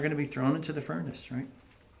 I mean, they're going to be thrown into the furnace, right?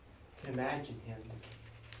 Imagine him.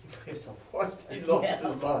 He lost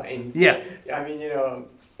his mind. Yeah. I mean,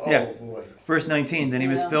 Yeah. boy. Verse 19, then he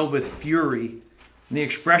was Yeah. filled with fury, and the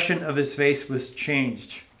expression of his face was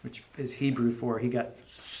changed, which is Hebrew for he got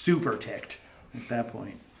super ticked at that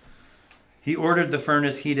point. He ordered the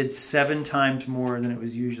furnace heated 7 times more than it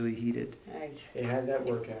was usually heated. Right. He had that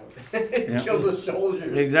work out. Yeah. Killed the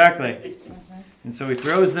soldiers. Exactly. And so he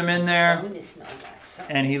throws them in there, Goodness knows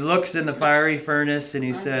that. and he looks in the fiery furnace, and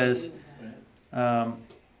he says,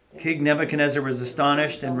 King Nebuchadnezzar was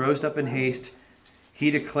astonished and rose up in haste.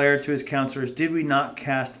 He declared to his counselors, "Did we not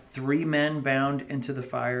cast 3 men bound into the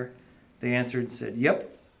fire?" They answered and said,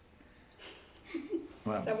 "Yep."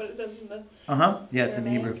 Wow. Is that what it says in the? Yeah, it's in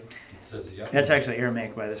Hebrew. It says, yep. That's actually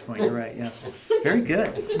Aramaic by this point. You're right. Yes. Very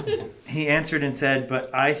good. He answered and said,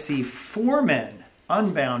 "But I see 4 men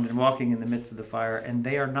unbound and walking in the midst of the fire, and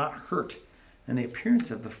they are not hurt. And the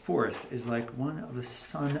appearance of the 4th is like one of the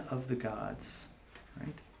son of the gods."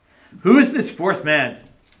 Right? Who is this 4th man?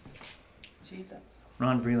 Jesus.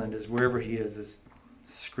 Ron Vreeland is wherever he is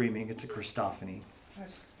screaming. It's a Christophany.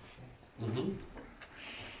 Mm-hmm.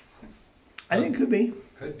 I think could be.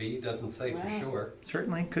 Could be, doesn't say for sure.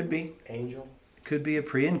 Certainly could be. Angel. Could be a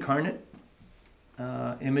pre-incarnate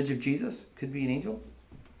image of Jesus. Could be an angel.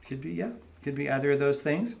 Could be, yeah. Could be either of those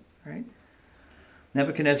things, right?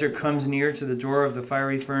 Nebuchadnezzar comes near to the door of the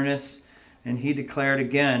fiery furnace, and he declared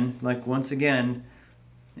again, like once again,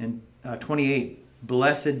 in 28,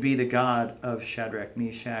 "Blessed be the God of Shadrach,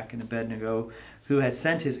 Meshach, and Abednego, who has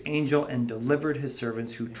sent his angel and delivered his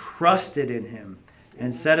servants who trusted in him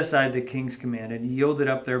and set aside the king's command and yielded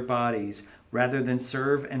up their bodies rather than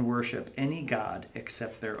serve and worship any god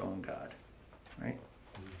except their own God." Right?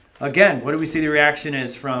 Again, what do we see the reaction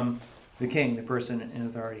is from the king, the person in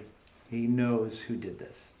authority, he knows who did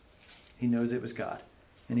this. He knows it was God,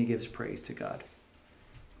 and he gives praise to God.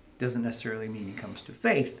 Doesn't necessarily mean he comes to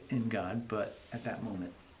faith in God, but at that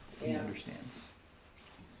moment, he understands.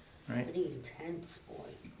 Right? Pretty intense, boy.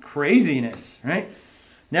 Craziness, right?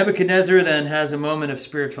 Nebuchadnezzar then has a moment of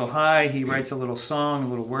spiritual high. He writes a little song, a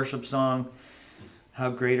little worship song. How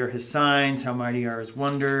great are his signs, how mighty are his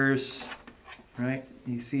wonders, right?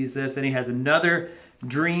 He sees this. Then he has another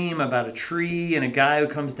dream about a tree and a guy who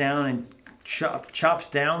comes down and chops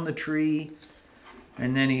down the tree.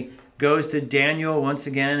 And then he goes to Daniel once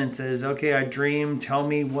again and says, okay, I dreamed, tell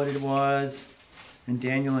me what it was. And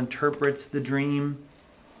Daniel interprets the dream.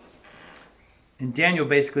 And Daniel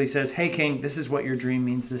basically says, hey, king, this is what your dream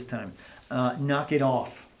means this time. Knock it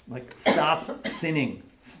off. Like, stop sinning.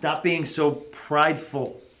 Stop being so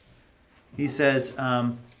prideful. He says,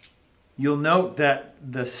 you'll note that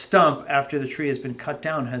the stump after the tree has been cut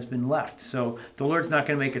down has been left. So the Lord's not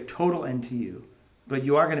going to make a total end to you, but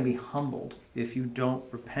you are going to be humbled if you don't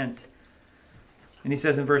repent. And he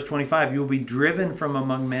says in verse 25, you will be driven from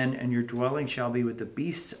among men, and your dwelling shall be with the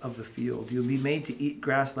beasts of the field. You'll be made to eat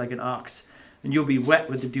grass like an ox, and you'll be wet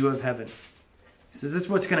with the dew of heaven. He says, this is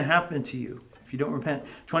what's going to happen to you if you don't repent.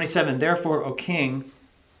 27, therefore, O king,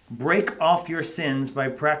 break off your sins by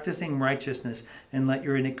practicing righteousness, and let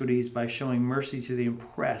your iniquities by showing mercy to the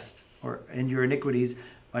oppressed, and your iniquities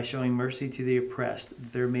by showing mercy to the oppressed.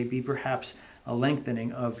 There may be perhaps a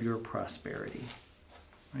lengthening of your prosperity.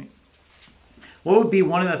 Right? What would be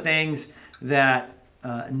one of the things that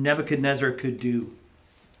Nebuchadnezzar could do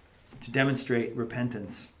to demonstrate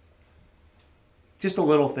repentance? Just a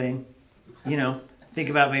little thing, you know. Think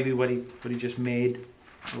about maybe what he just made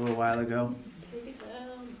a little while ago. Take it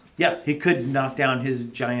down. Yeah, he could knock down his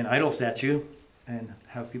giant idol statue and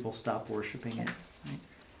have people stop worshiping it. Right?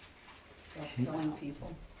 Stop killing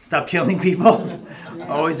people. Stop killing people.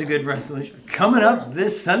 Always a good resolution. Coming up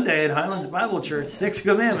this Sunday at Highlands Bible Church, Sixth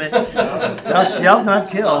Commandment. Thou shalt not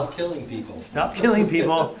kill. Stop killing people. Stop killing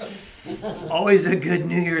people. Always a good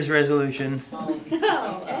New Year's resolution. Oh,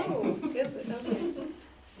 good.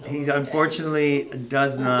 He unfortunately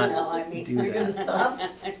does not No, I mean, do You're gonna that. stop?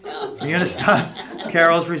 You're going to stop?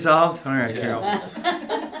 Carol's resolved? All right, Carol.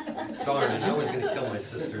 Darn it, I was gonna kill my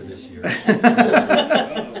sister this year.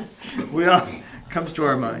 We all comes to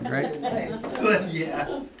our mind, right?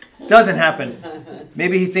 Yeah. Doesn't happen.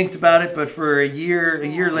 Maybe he thinks about it, but for a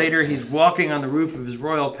year later, he's walking on the roof of his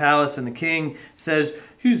royal palace, and the king says,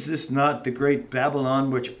 is this not the great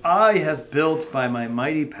Babylon, which I have built by my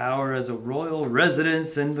mighty power as a royal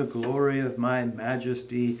residence in the glory of my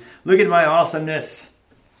majesty? Look at my awesomeness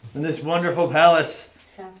in this wonderful palace.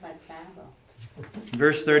 Sounds like Babel,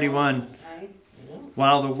 Verse 31. right?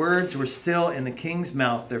 While the words were still in the king's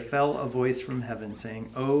mouth, there fell a voice from heaven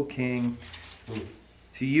saying, O king,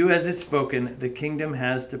 to you as it's spoken, the kingdom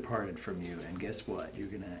has departed from you. And guess what?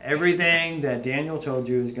 Everything that Daniel told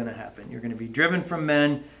you is going to happen. You're going to be driven from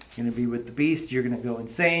men. You're going to be with the beasts. You're going to go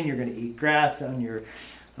insane. You're going to eat grass on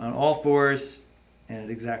all fours. And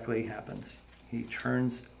it exactly happens. He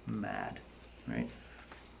turns mad, right?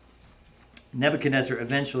 Nebuchadnezzar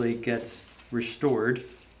eventually gets restored.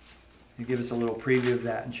 He gives us a little preview of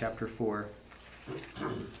that in chapter 4.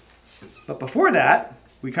 But before that,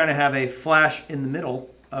 we kind of have a flash in the middle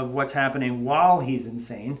of what's happening while he's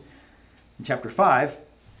insane. In chapter 5,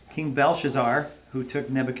 King Belshazzar, who took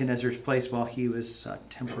Nebuchadnezzar's place while he was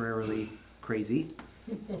temporarily crazy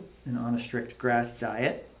and on a strict grass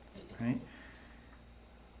diet, right?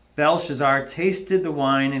 Belshazzar tasted the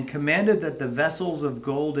wine and commanded that the vessels of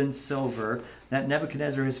gold and silver that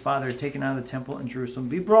Nebuchadnezzar his father had taken out of the temple in Jerusalem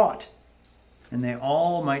be brought, and they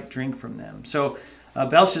all might drink from them. So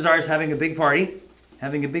Belshazzar is having a big party,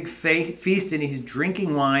 having a big feast, and he's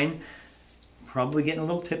drinking wine, probably getting a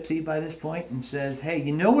little tipsy by this point, and says, hey,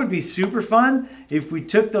 you know what would be super fun if we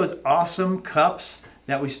took those awesome cups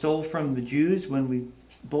that we stole from the Jews when we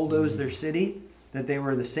bulldozed their city, that they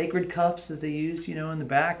were the sacred cups that they used, in the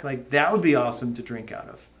back. Like, that would be awesome to drink out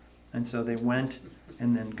of. And so they went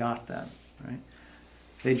and then got them, right?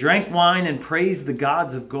 They drank wine and praised the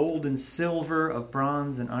gods of gold and silver, of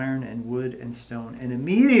bronze and iron and wood and stone. And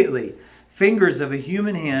immediately fingers of a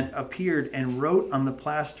human hand appeared and wrote on the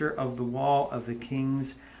plaster of the wall of the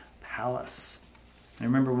king's palace. I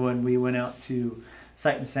remember when we went out to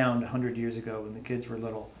Sight and Sound 100 years ago when the kids were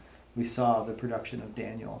little, we saw the production of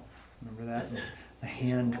Daniel. Remember that? And the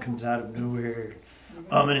hand comes out of nowhere.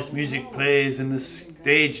 Ominous music plays and the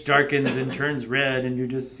stage darkens and turns red and you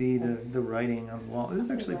just see the writing on the wall. It was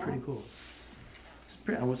actually pretty cool.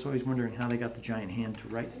 I was always wondering how they got the giant hand to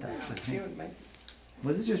write stuff. But, hey,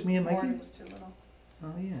 was it just me and Mikey? Warren was too little.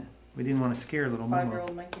 Oh, yeah. We didn't want to scare little Momo.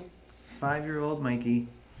 5-year-old Mikey. 5-year-old Mikey.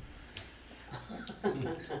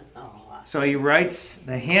 Oh, So he writes,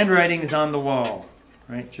 the handwriting is on the wall,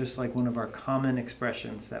 right? Just like one of our common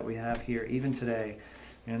expressions that we have here, even today,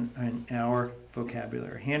 in our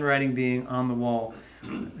vocabulary. Handwriting being on the wall,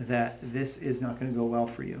 that this is not going to go well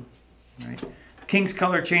for you, right? The king's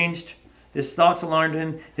color changed. His thoughts alarmed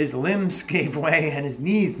him. His limbs gave way and his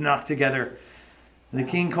knees knocked together. The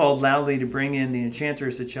king called loudly to bring in the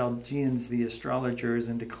enchanters, the Chaldeans, the astrologers,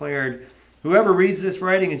 and declared, whoever reads this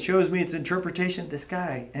writing and shows me its interpretation, this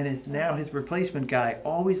guy, and is now his replacement guy,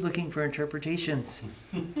 always looking for interpretations.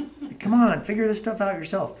 Come on, figure this stuff out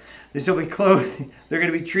yourself. They shall be clothed. They're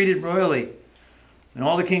going to be treated royally. And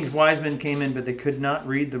all the king's wise men came in, but they could not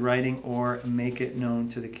read the writing or make it known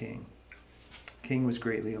to the king. The king was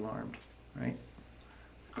greatly alarmed, right?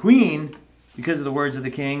 Queen, because of the words of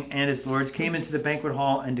the king and his lords, came into the banquet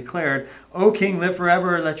hall and declared, O king, live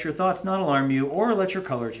forever. Let your thoughts not alarm you, or let your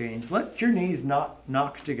color change. Let your knees not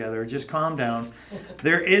knock together. Just calm down.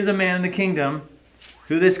 There is a man in the kingdom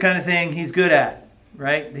who this kind of thing he's good at,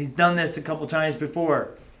 right? He's done this a couple times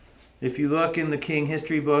before. If you look in the king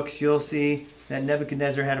history books, you'll see that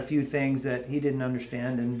Nebuchadnezzar had a few things that he didn't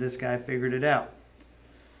understand, and this guy figured it out.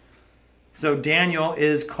 So Daniel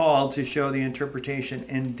is called to show the interpretation,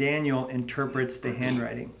 and Daniel interprets the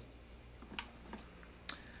handwriting.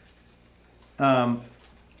 Let's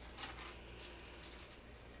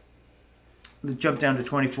jump down to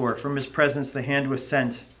 24. From his presence the hand was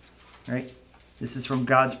sent. Right? This is from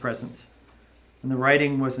God's presence. And the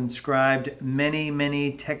writing was inscribed, many,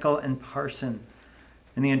 many tekel and parson.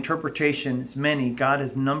 And the interpretation is many. God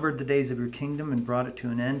has numbered the days of your kingdom and brought it to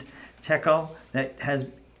an end. Tekel, that has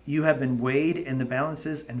you have been weighed in the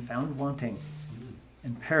balances and found wanting.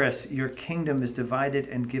 And Paris, your kingdom is divided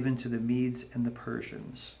and given to the Medes and the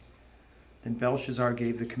Persians. Then Belshazzar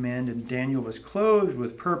gave the command, and Daniel was clothed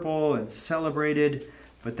with purple and celebrated.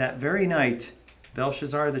 But that very night,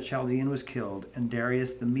 Belshazzar the Chaldean was killed, and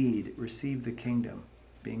Darius the Mede received the kingdom,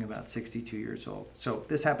 being about 62 years old. So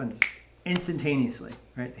this happens instantaneously,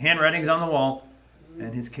 right? The handwriting's on the wall,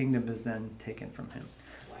 and his kingdom is then taken from him.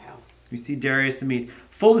 We see Darius the Mede.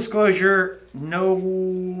 Full disclosure,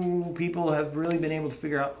 no people have really been able to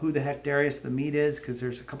figure out who the heck Darius the Mede is, because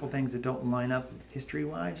there's a couple things that don't line up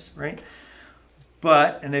history-wise, right?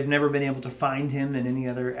 And they've never been able to find him in any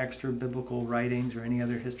other extra biblical writings or any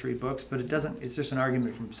other history books. But it's just an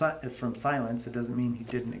argument from silence. It doesn't mean he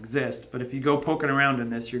didn't exist. But if you go poking around in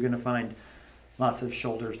this, you're going to find lots of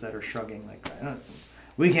shoulders that are shrugging like that.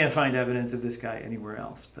 We can't find evidence of this guy anywhere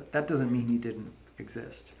else, but that doesn't mean he didn't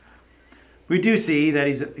exist. We do see that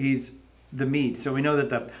he's the Mede. So we know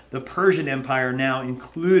that the Persian Empire now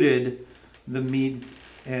included the Medes,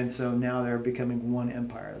 and so now they're becoming one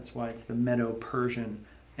empire. That's why it's the Medo-Persian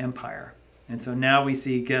Empire. And so now we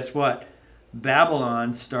see, guess what?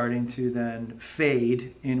 Babylon starting to then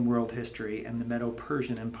fade in world history, and the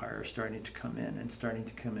Medo-Persian Empire starting to come in, and starting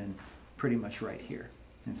to come in pretty much right here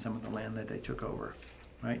in some of the land that they took over.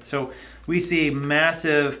 Right? So we see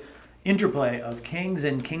massive interplay of kings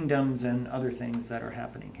and kingdoms and other things that are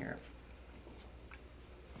happening here.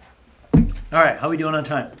 All right, how are we doing on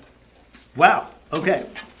time? Wow, okay.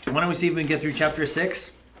 Why don't we see if we can get through chapter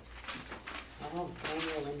 6? oh,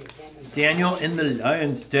 Daniel in the den. Daniel in the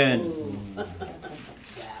lion's den. Ooh. Wow.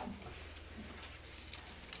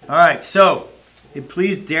 All right, so it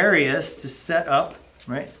pleased Darius to set up,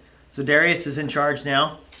 right? So Darius is in charge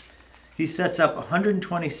now. He sets up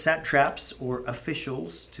 120 satraps or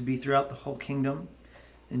officials to be throughout the whole kingdom.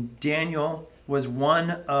 And Daniel was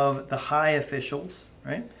one of the high officials,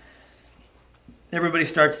 right? Everybody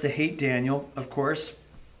starts to hate Daniel, of course.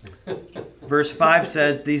 Verse 5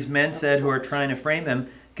 says, these men said who are trying to frame him,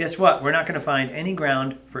 guess what? We're not going to find any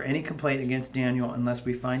ground for any complaint against Daniel unless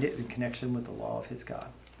we find it in connection with the law of his God.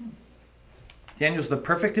 Daniel's the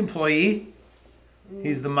perfect employee.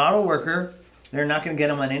 He's the model worker. They're not going to get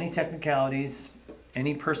him on any technicalities,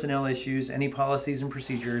 any personnel issues, any policies and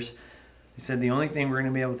procedures. He said the only thing we're going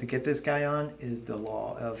to be able to get this guy on is the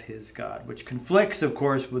law of his God, which conflicts, of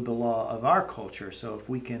course, with the law of our culture. So if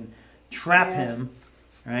we can trap him,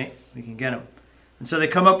 right, we can get him. And so they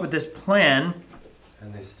come up with this plan.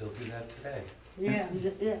 And they still do that today. Yeah.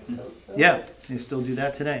 Yeah, they still do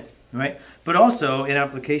that today, right? But also in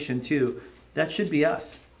application too, that should be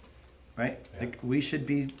us, right? Yeah. Like we should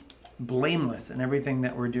be blameless in everything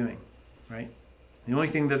that we're doing, right? The only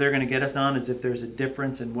thing that they're going to get us on is if there's a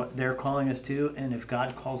difference in what they're calling us to, and if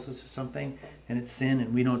God calls us to something and it's sin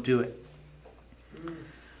and we don't do it.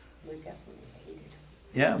 We're definitely hated.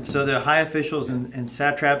 Yeah, so the high officials and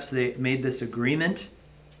satraps, they made this agreement.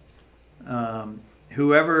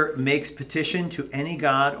 Whoever makes petition to any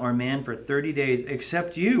god or man for 30 days,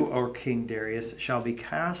 except you, O King Darius, shall be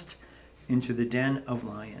cast into the den of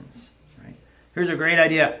lions. Right? Here's a great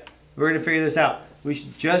idea. We're going to figure this out. We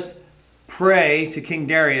should just pray to King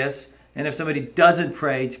Darius, and if somebody doesn't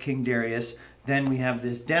pray to King Darius, then we have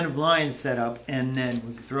this den of lions set up, and then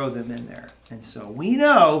we throw them in there. And so we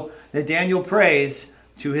know that Daniel prays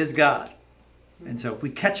to his God. And so if we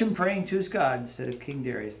catch him praying to his God instead of King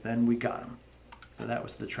Darius, then we got him. So that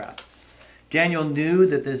was the trap. Daniel knew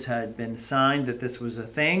that this had been signed, that this was a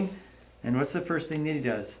thing. And what's the first thing that he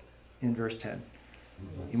does in verse 10?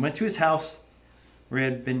 He went to his house where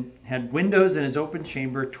he had windows in his open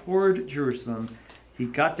chamber toward Jerusalem. He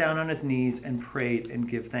got down on his knees and prayed and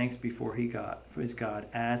gave thanks before his God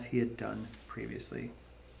as he had done previously.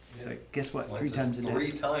 He's like, guess what? 3 times a day.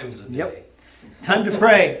 3 times a day. Yep. Time to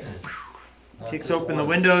pray. Not Kicks just open the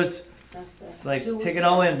once. windows. That's the It's like, Jewish- take it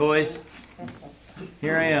all in, boys. that's the-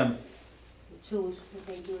 Here I am. the Jews,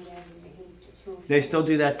 they do that in the Jews. They still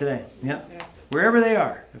do that today. Yep. Yeah. Wherever they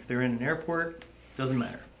are. If they're in an airport, doesn't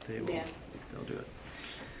matter. They'll do it.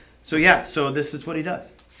 So this is what he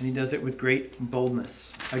does. And he does it with great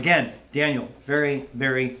boldness. Again, Daniel, very,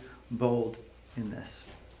 very bold in this.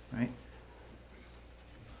 Right?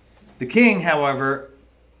 The king, however,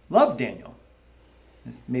 loved Daniel.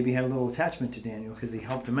 Maybe had a little attachment to Daniel because he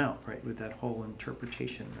helped him out, right, with that whole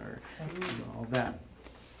interpretation or all that.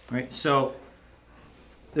 Right? So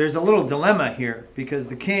there's a little dilemma here because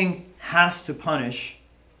the king has to punish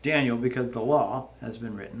Daniel because the law has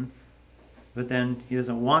been written, but then he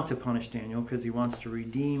doesn't want to punish Daniel because he wants to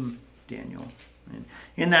redeem Daniel. And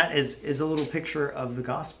in that is a little picture of the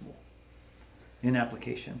gospel in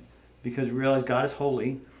application, because we realize God is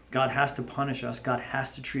holy. God has to punish us. God has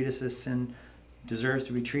to treat us as sin deserves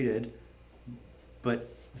to be treated, but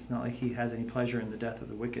it's not like he has any pleasure in the death of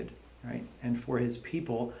the wicked, right? And for his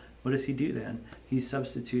people, what does he do then? He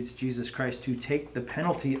substitutes Jesus Christ to take the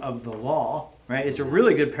penalty of the law, right? It's a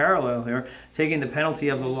really good parallel here, taking the penalty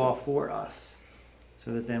of the law for us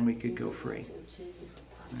so that then we could go free.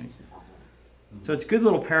 Right? So it's a good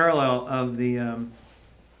little parallel of the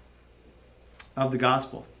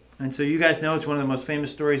gospel. And so you guys know it's one of the most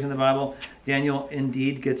famous stories in the Bible. Daniel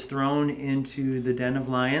indeed gets thrown into the den of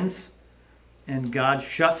lions, and God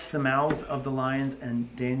shuts the mouths of the lions,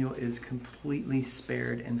 and Daniel is completely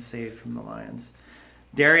spared and saved from the lions.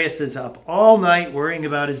 Darius is up all night worrying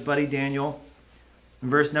about his buddy Daniel.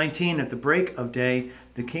 In verse 19, at the break of day,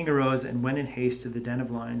 the king arose and went in haste to the den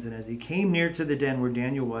of lions, and as he came near to the den where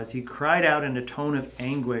Daniel was, he cried out in a tone of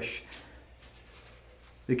anguish.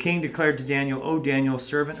 The king declared to Daniel, O Daniel,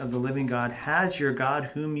 servant of the living God, has your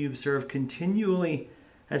God, whom you serve continually,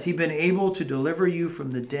 has he been able to deliver you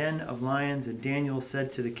from the den of lions? And Daniel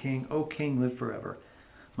said to the king, O king, live forever.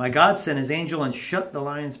 My God sent his angel and shut the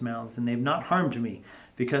lions' mouths, and they've not harmed me,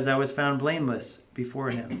 because I was found blameless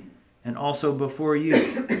before him. And also before you,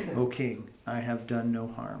 O king, I have done no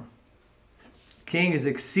harm. King is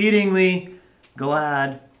exceedingly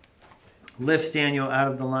glad, lifts Daniel out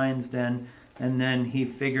of the lion's den, and then he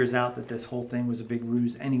figures out that this whole thing was a big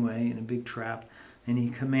ruse anyway and a big trap. And he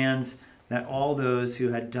commands that all those who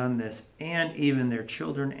had done this, and even their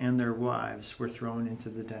children and their wives, were thrown into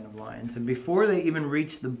the den of lions. And before they even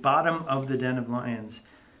reached the bottom of the den of lions,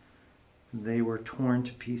 they were torn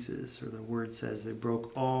to pieces. Or the word says they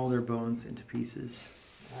broke all their bones into pieces.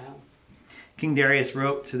 Wow. King Darius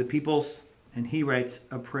wrote to the peoples, and he writes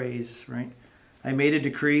a praise, right? I made a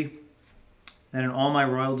decree that in all my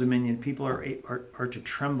royal dominion people are to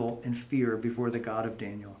tremble and fear before the God of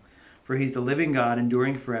Daniel. For he's the living God,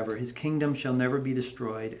 enduring forever. His kingdom shall never be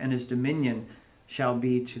destroyed, and his dominion shall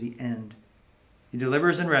be to the end. He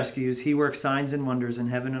delivers and rescues. He works signs and wonders in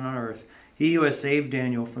heaven and on earth. He who has saved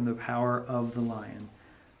Daniel from the power of the lion.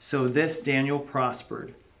 So this Daniel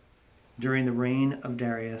prospered during the reign of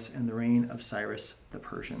Darius and the reign of Cyrus the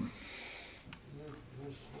Persian.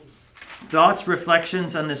 Thoughts,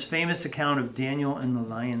 reflections on this famous account of Daniel in the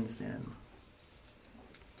lion's den.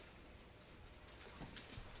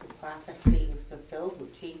 The prophecy is fulfilled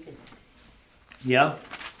with Jesus. Yeah.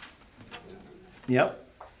 Yep.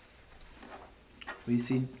 We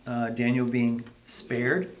see Daniel being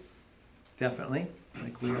spared. Definitely.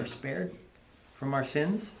 Like we are spared from our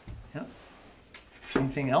sins. Yep.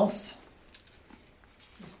 Anything else?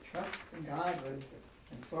 His trust in God was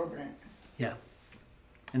exorbitant. Yeah.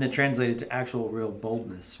 And it translated to actual real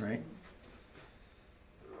boldness, right?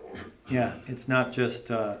 Yeah, it's not just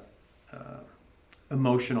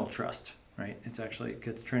emotional trust, right? It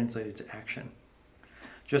gets translated to action.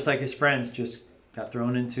 Just like his friends just got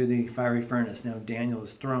thrown into the fiery furnace, now Daniel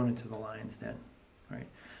is thrown into the lion's den, right?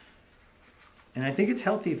 And I think it's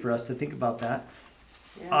healthy for us to think about that.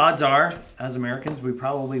 Yeah. Odds are, as Americans, we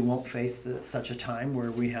probably won't face such a time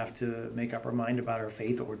where we have to make up our mind about our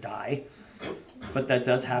faith or die. But that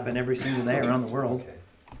does happen every single day around the world. Okay.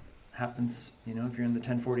 Happens, if you're in the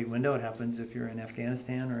 1040 window. It happens if you're in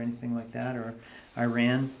Afghanistan or anything like that, or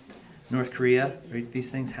Iran, North Korea. Right? These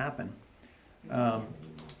things happen.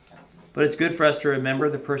 But it's good for us to remember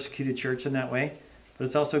the persecuted church in that way. But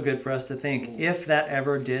it's also good for us to think, if that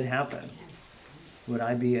ever did happen, would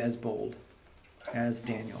I be as bold as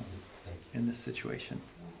Daniel in this situation?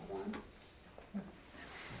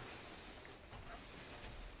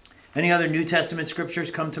 Any other New Testament scriptures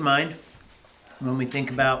come to mind when we think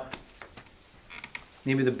about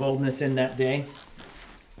maybe the boldness in that day?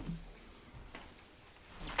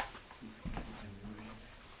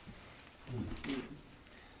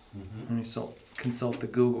 Let me consult the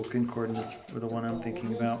Google Concordance for the one I'm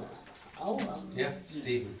thinking about. Yeah,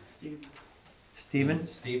 Stephen. Stephen?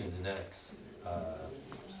 Stephen in Acts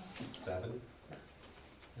 7.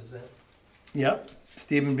 Is that? Yep.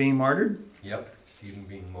 Stephen being martyred? Yep, Stephen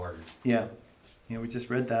being martyred. Yeah. Yeah, we just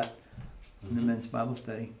read that in the men's Bible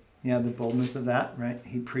study. Yeah, the boldness of that, right?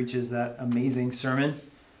 He preaches that amazing sermon,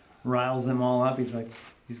 riles them all up.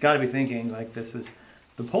 He's got to be thinking, like, this is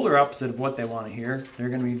the polar opposite of what they want to hear. They're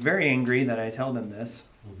going to be very angry that I tell them this.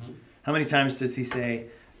 Mm-hmm. How many times does he say,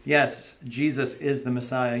 yes, Jesus is the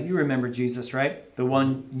Messiah? You remember Jesus, right? The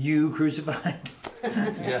one you crucified?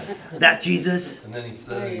 Yeah. That Jesus? And then he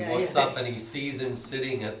said, he looks up and he sees him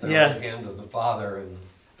sitting at the Yeah. right hand of the Father. And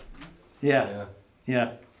Yeah.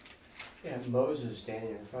 Yeah. Yeah, Moses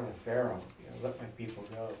standing in front of Pharaoh, let my people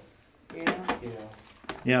go, Yeah.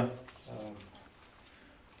 Yeah. um,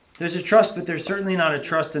 There's a trust, but there's certainly not a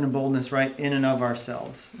trust and a boldness, right, in and of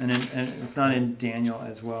ourselves. And it's not in Daniel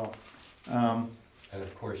as well. And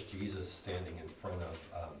of course, Jesus standing in front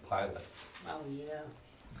of Pilate. Oh, yeah.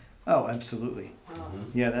 Oh, absolutely. Oh,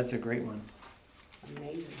 Mm-hmm. Yeah, that's a great one.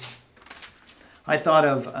 amazing. I thought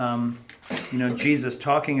of, Jesus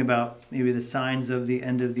talking about maybe the signs of the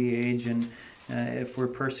end of the age and if we're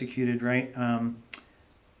persecuted, right?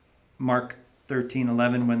 Mark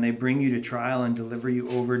 13:11, when they bring you to trial and deliver you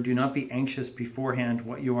over, do not be anxious beforehand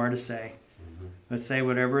what you are to say, Mm-hmm. but say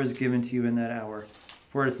whatever is given to you in that hour.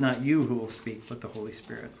 For it is not you who will speak, but the Holy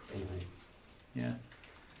Spirit. Mm-hmm. Yeah.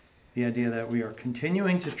 The idea that we are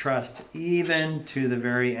continuing to trust even to the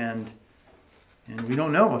very end. And we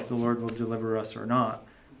don't know if the Lord will deliver us or not.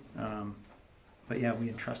 But yeah, we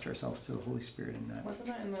entrust ourselves to the Holy Spirit in that. Wasn't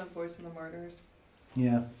that in the Voice of the Martyrs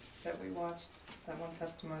Yeah. that we watched, that one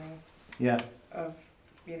testimony Yeah. of,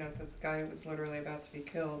 the guy who was literally about to be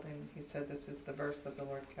killed, and he said this is the verse that the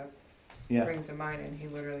Lord kept Yeah. bringing to mind, and he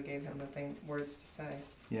literally gave him the words to say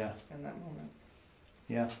Yeah. in that moment,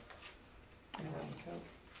 Yeah. and he wasn't killed.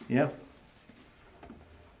 Yeah.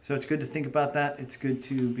 So it's good to think about that. It's good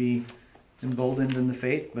to be emboldened in the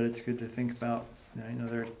faith, but it's good to think about,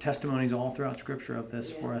 there are testimonies all throughout Scripture of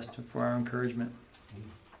this for us, for our encouragement.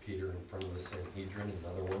 Peter in front of the Sanhedrin,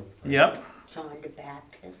 another one. Right? Yep. John the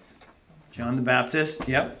Baptist. John the Baptist.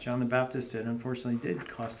 Yep. John the Baptist unfortunately did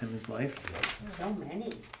cost him his life. So many.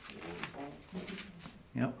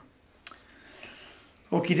 Yep.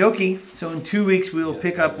 Okie dokie. So in 2 weeks we will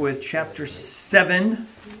pick up with chapter 7.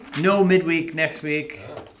 No midweek next week.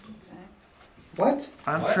 Oh, What?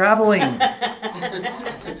 I'm What? traveling.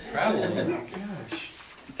 traveling.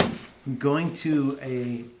 I'm going to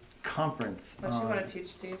a conference. Don't you want to teach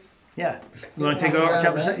Steve Yeah. You want to take over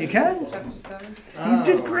chapter 7? You can. chapter 7? Steve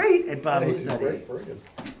did great at Bible study.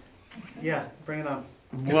 Yeah, bring it on.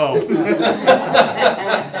 Whoa.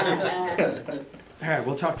 All right,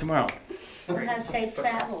 we'll talk tomorrow. We'll have safe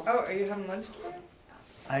travels. Oh, are you having lunch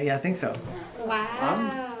tomorrow? Yeah, I think so. Wow.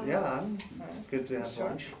 I'm good to have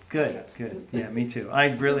lunch. Good, good. Yeah, me too. I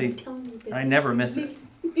never miss it,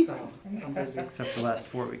 Oh, I'm busy. except for the last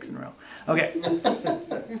 4 weeks in a row. Okay,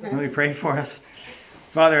 let me pray for us.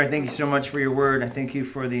 Father, I thank you so much for your word. I thank you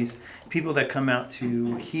for these people that come out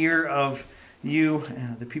to hear of you,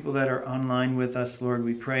 the people that are online with us, Lord.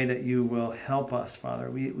 We pray that you will help us, Father.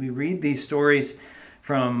 We read these stories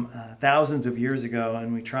from thousands of years ago,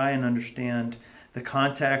 and we try and understand the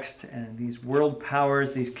context and these world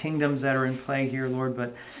powers, these kingdoms that are in play here, Lord.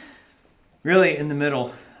 But really in the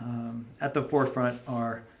middle, at the forefront,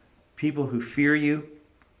 are people who fear you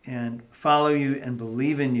and follow you and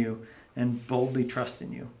believe in you and boldly trust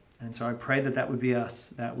in you. And so I pray that that would be us,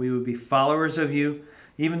 that we would be followers of you,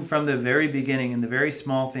 even from the very beginning, in the very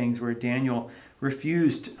small things where Daniel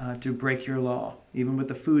refused to break your law, even with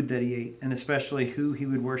the food that he ate, and especially who he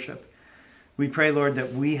would worship. We pray, Lord,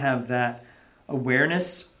 that we have that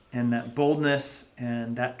awareness and that boldness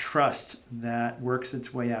and that trust that works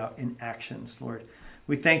its way out in actions, Lord.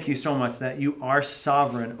 We thank you so much that you are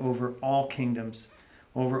sovereign over all kingdoms,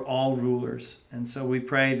 over all rulers. And so we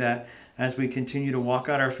pray that as we continue to walk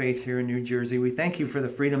out our faith here in New Jersey, we thank you for the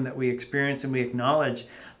freedom that we experience, and we acknowledge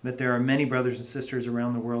that there are many brothers and sisters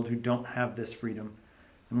around the world who don't have this freedom.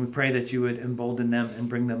 And we pray that you would embolden them and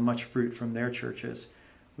bring them much fruit from their churches.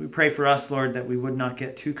 We pray for us, Lord, that we would not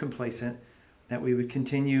get too complacent, that we would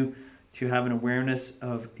continue to have an awareness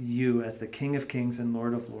of you as the King of Kings and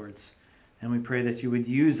Lord of Lords. And we pray that you would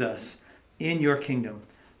use us in your kingdom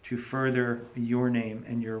to further your name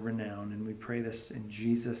and your renown. And we pray this in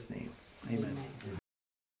Jesus' name. Amen. Amen.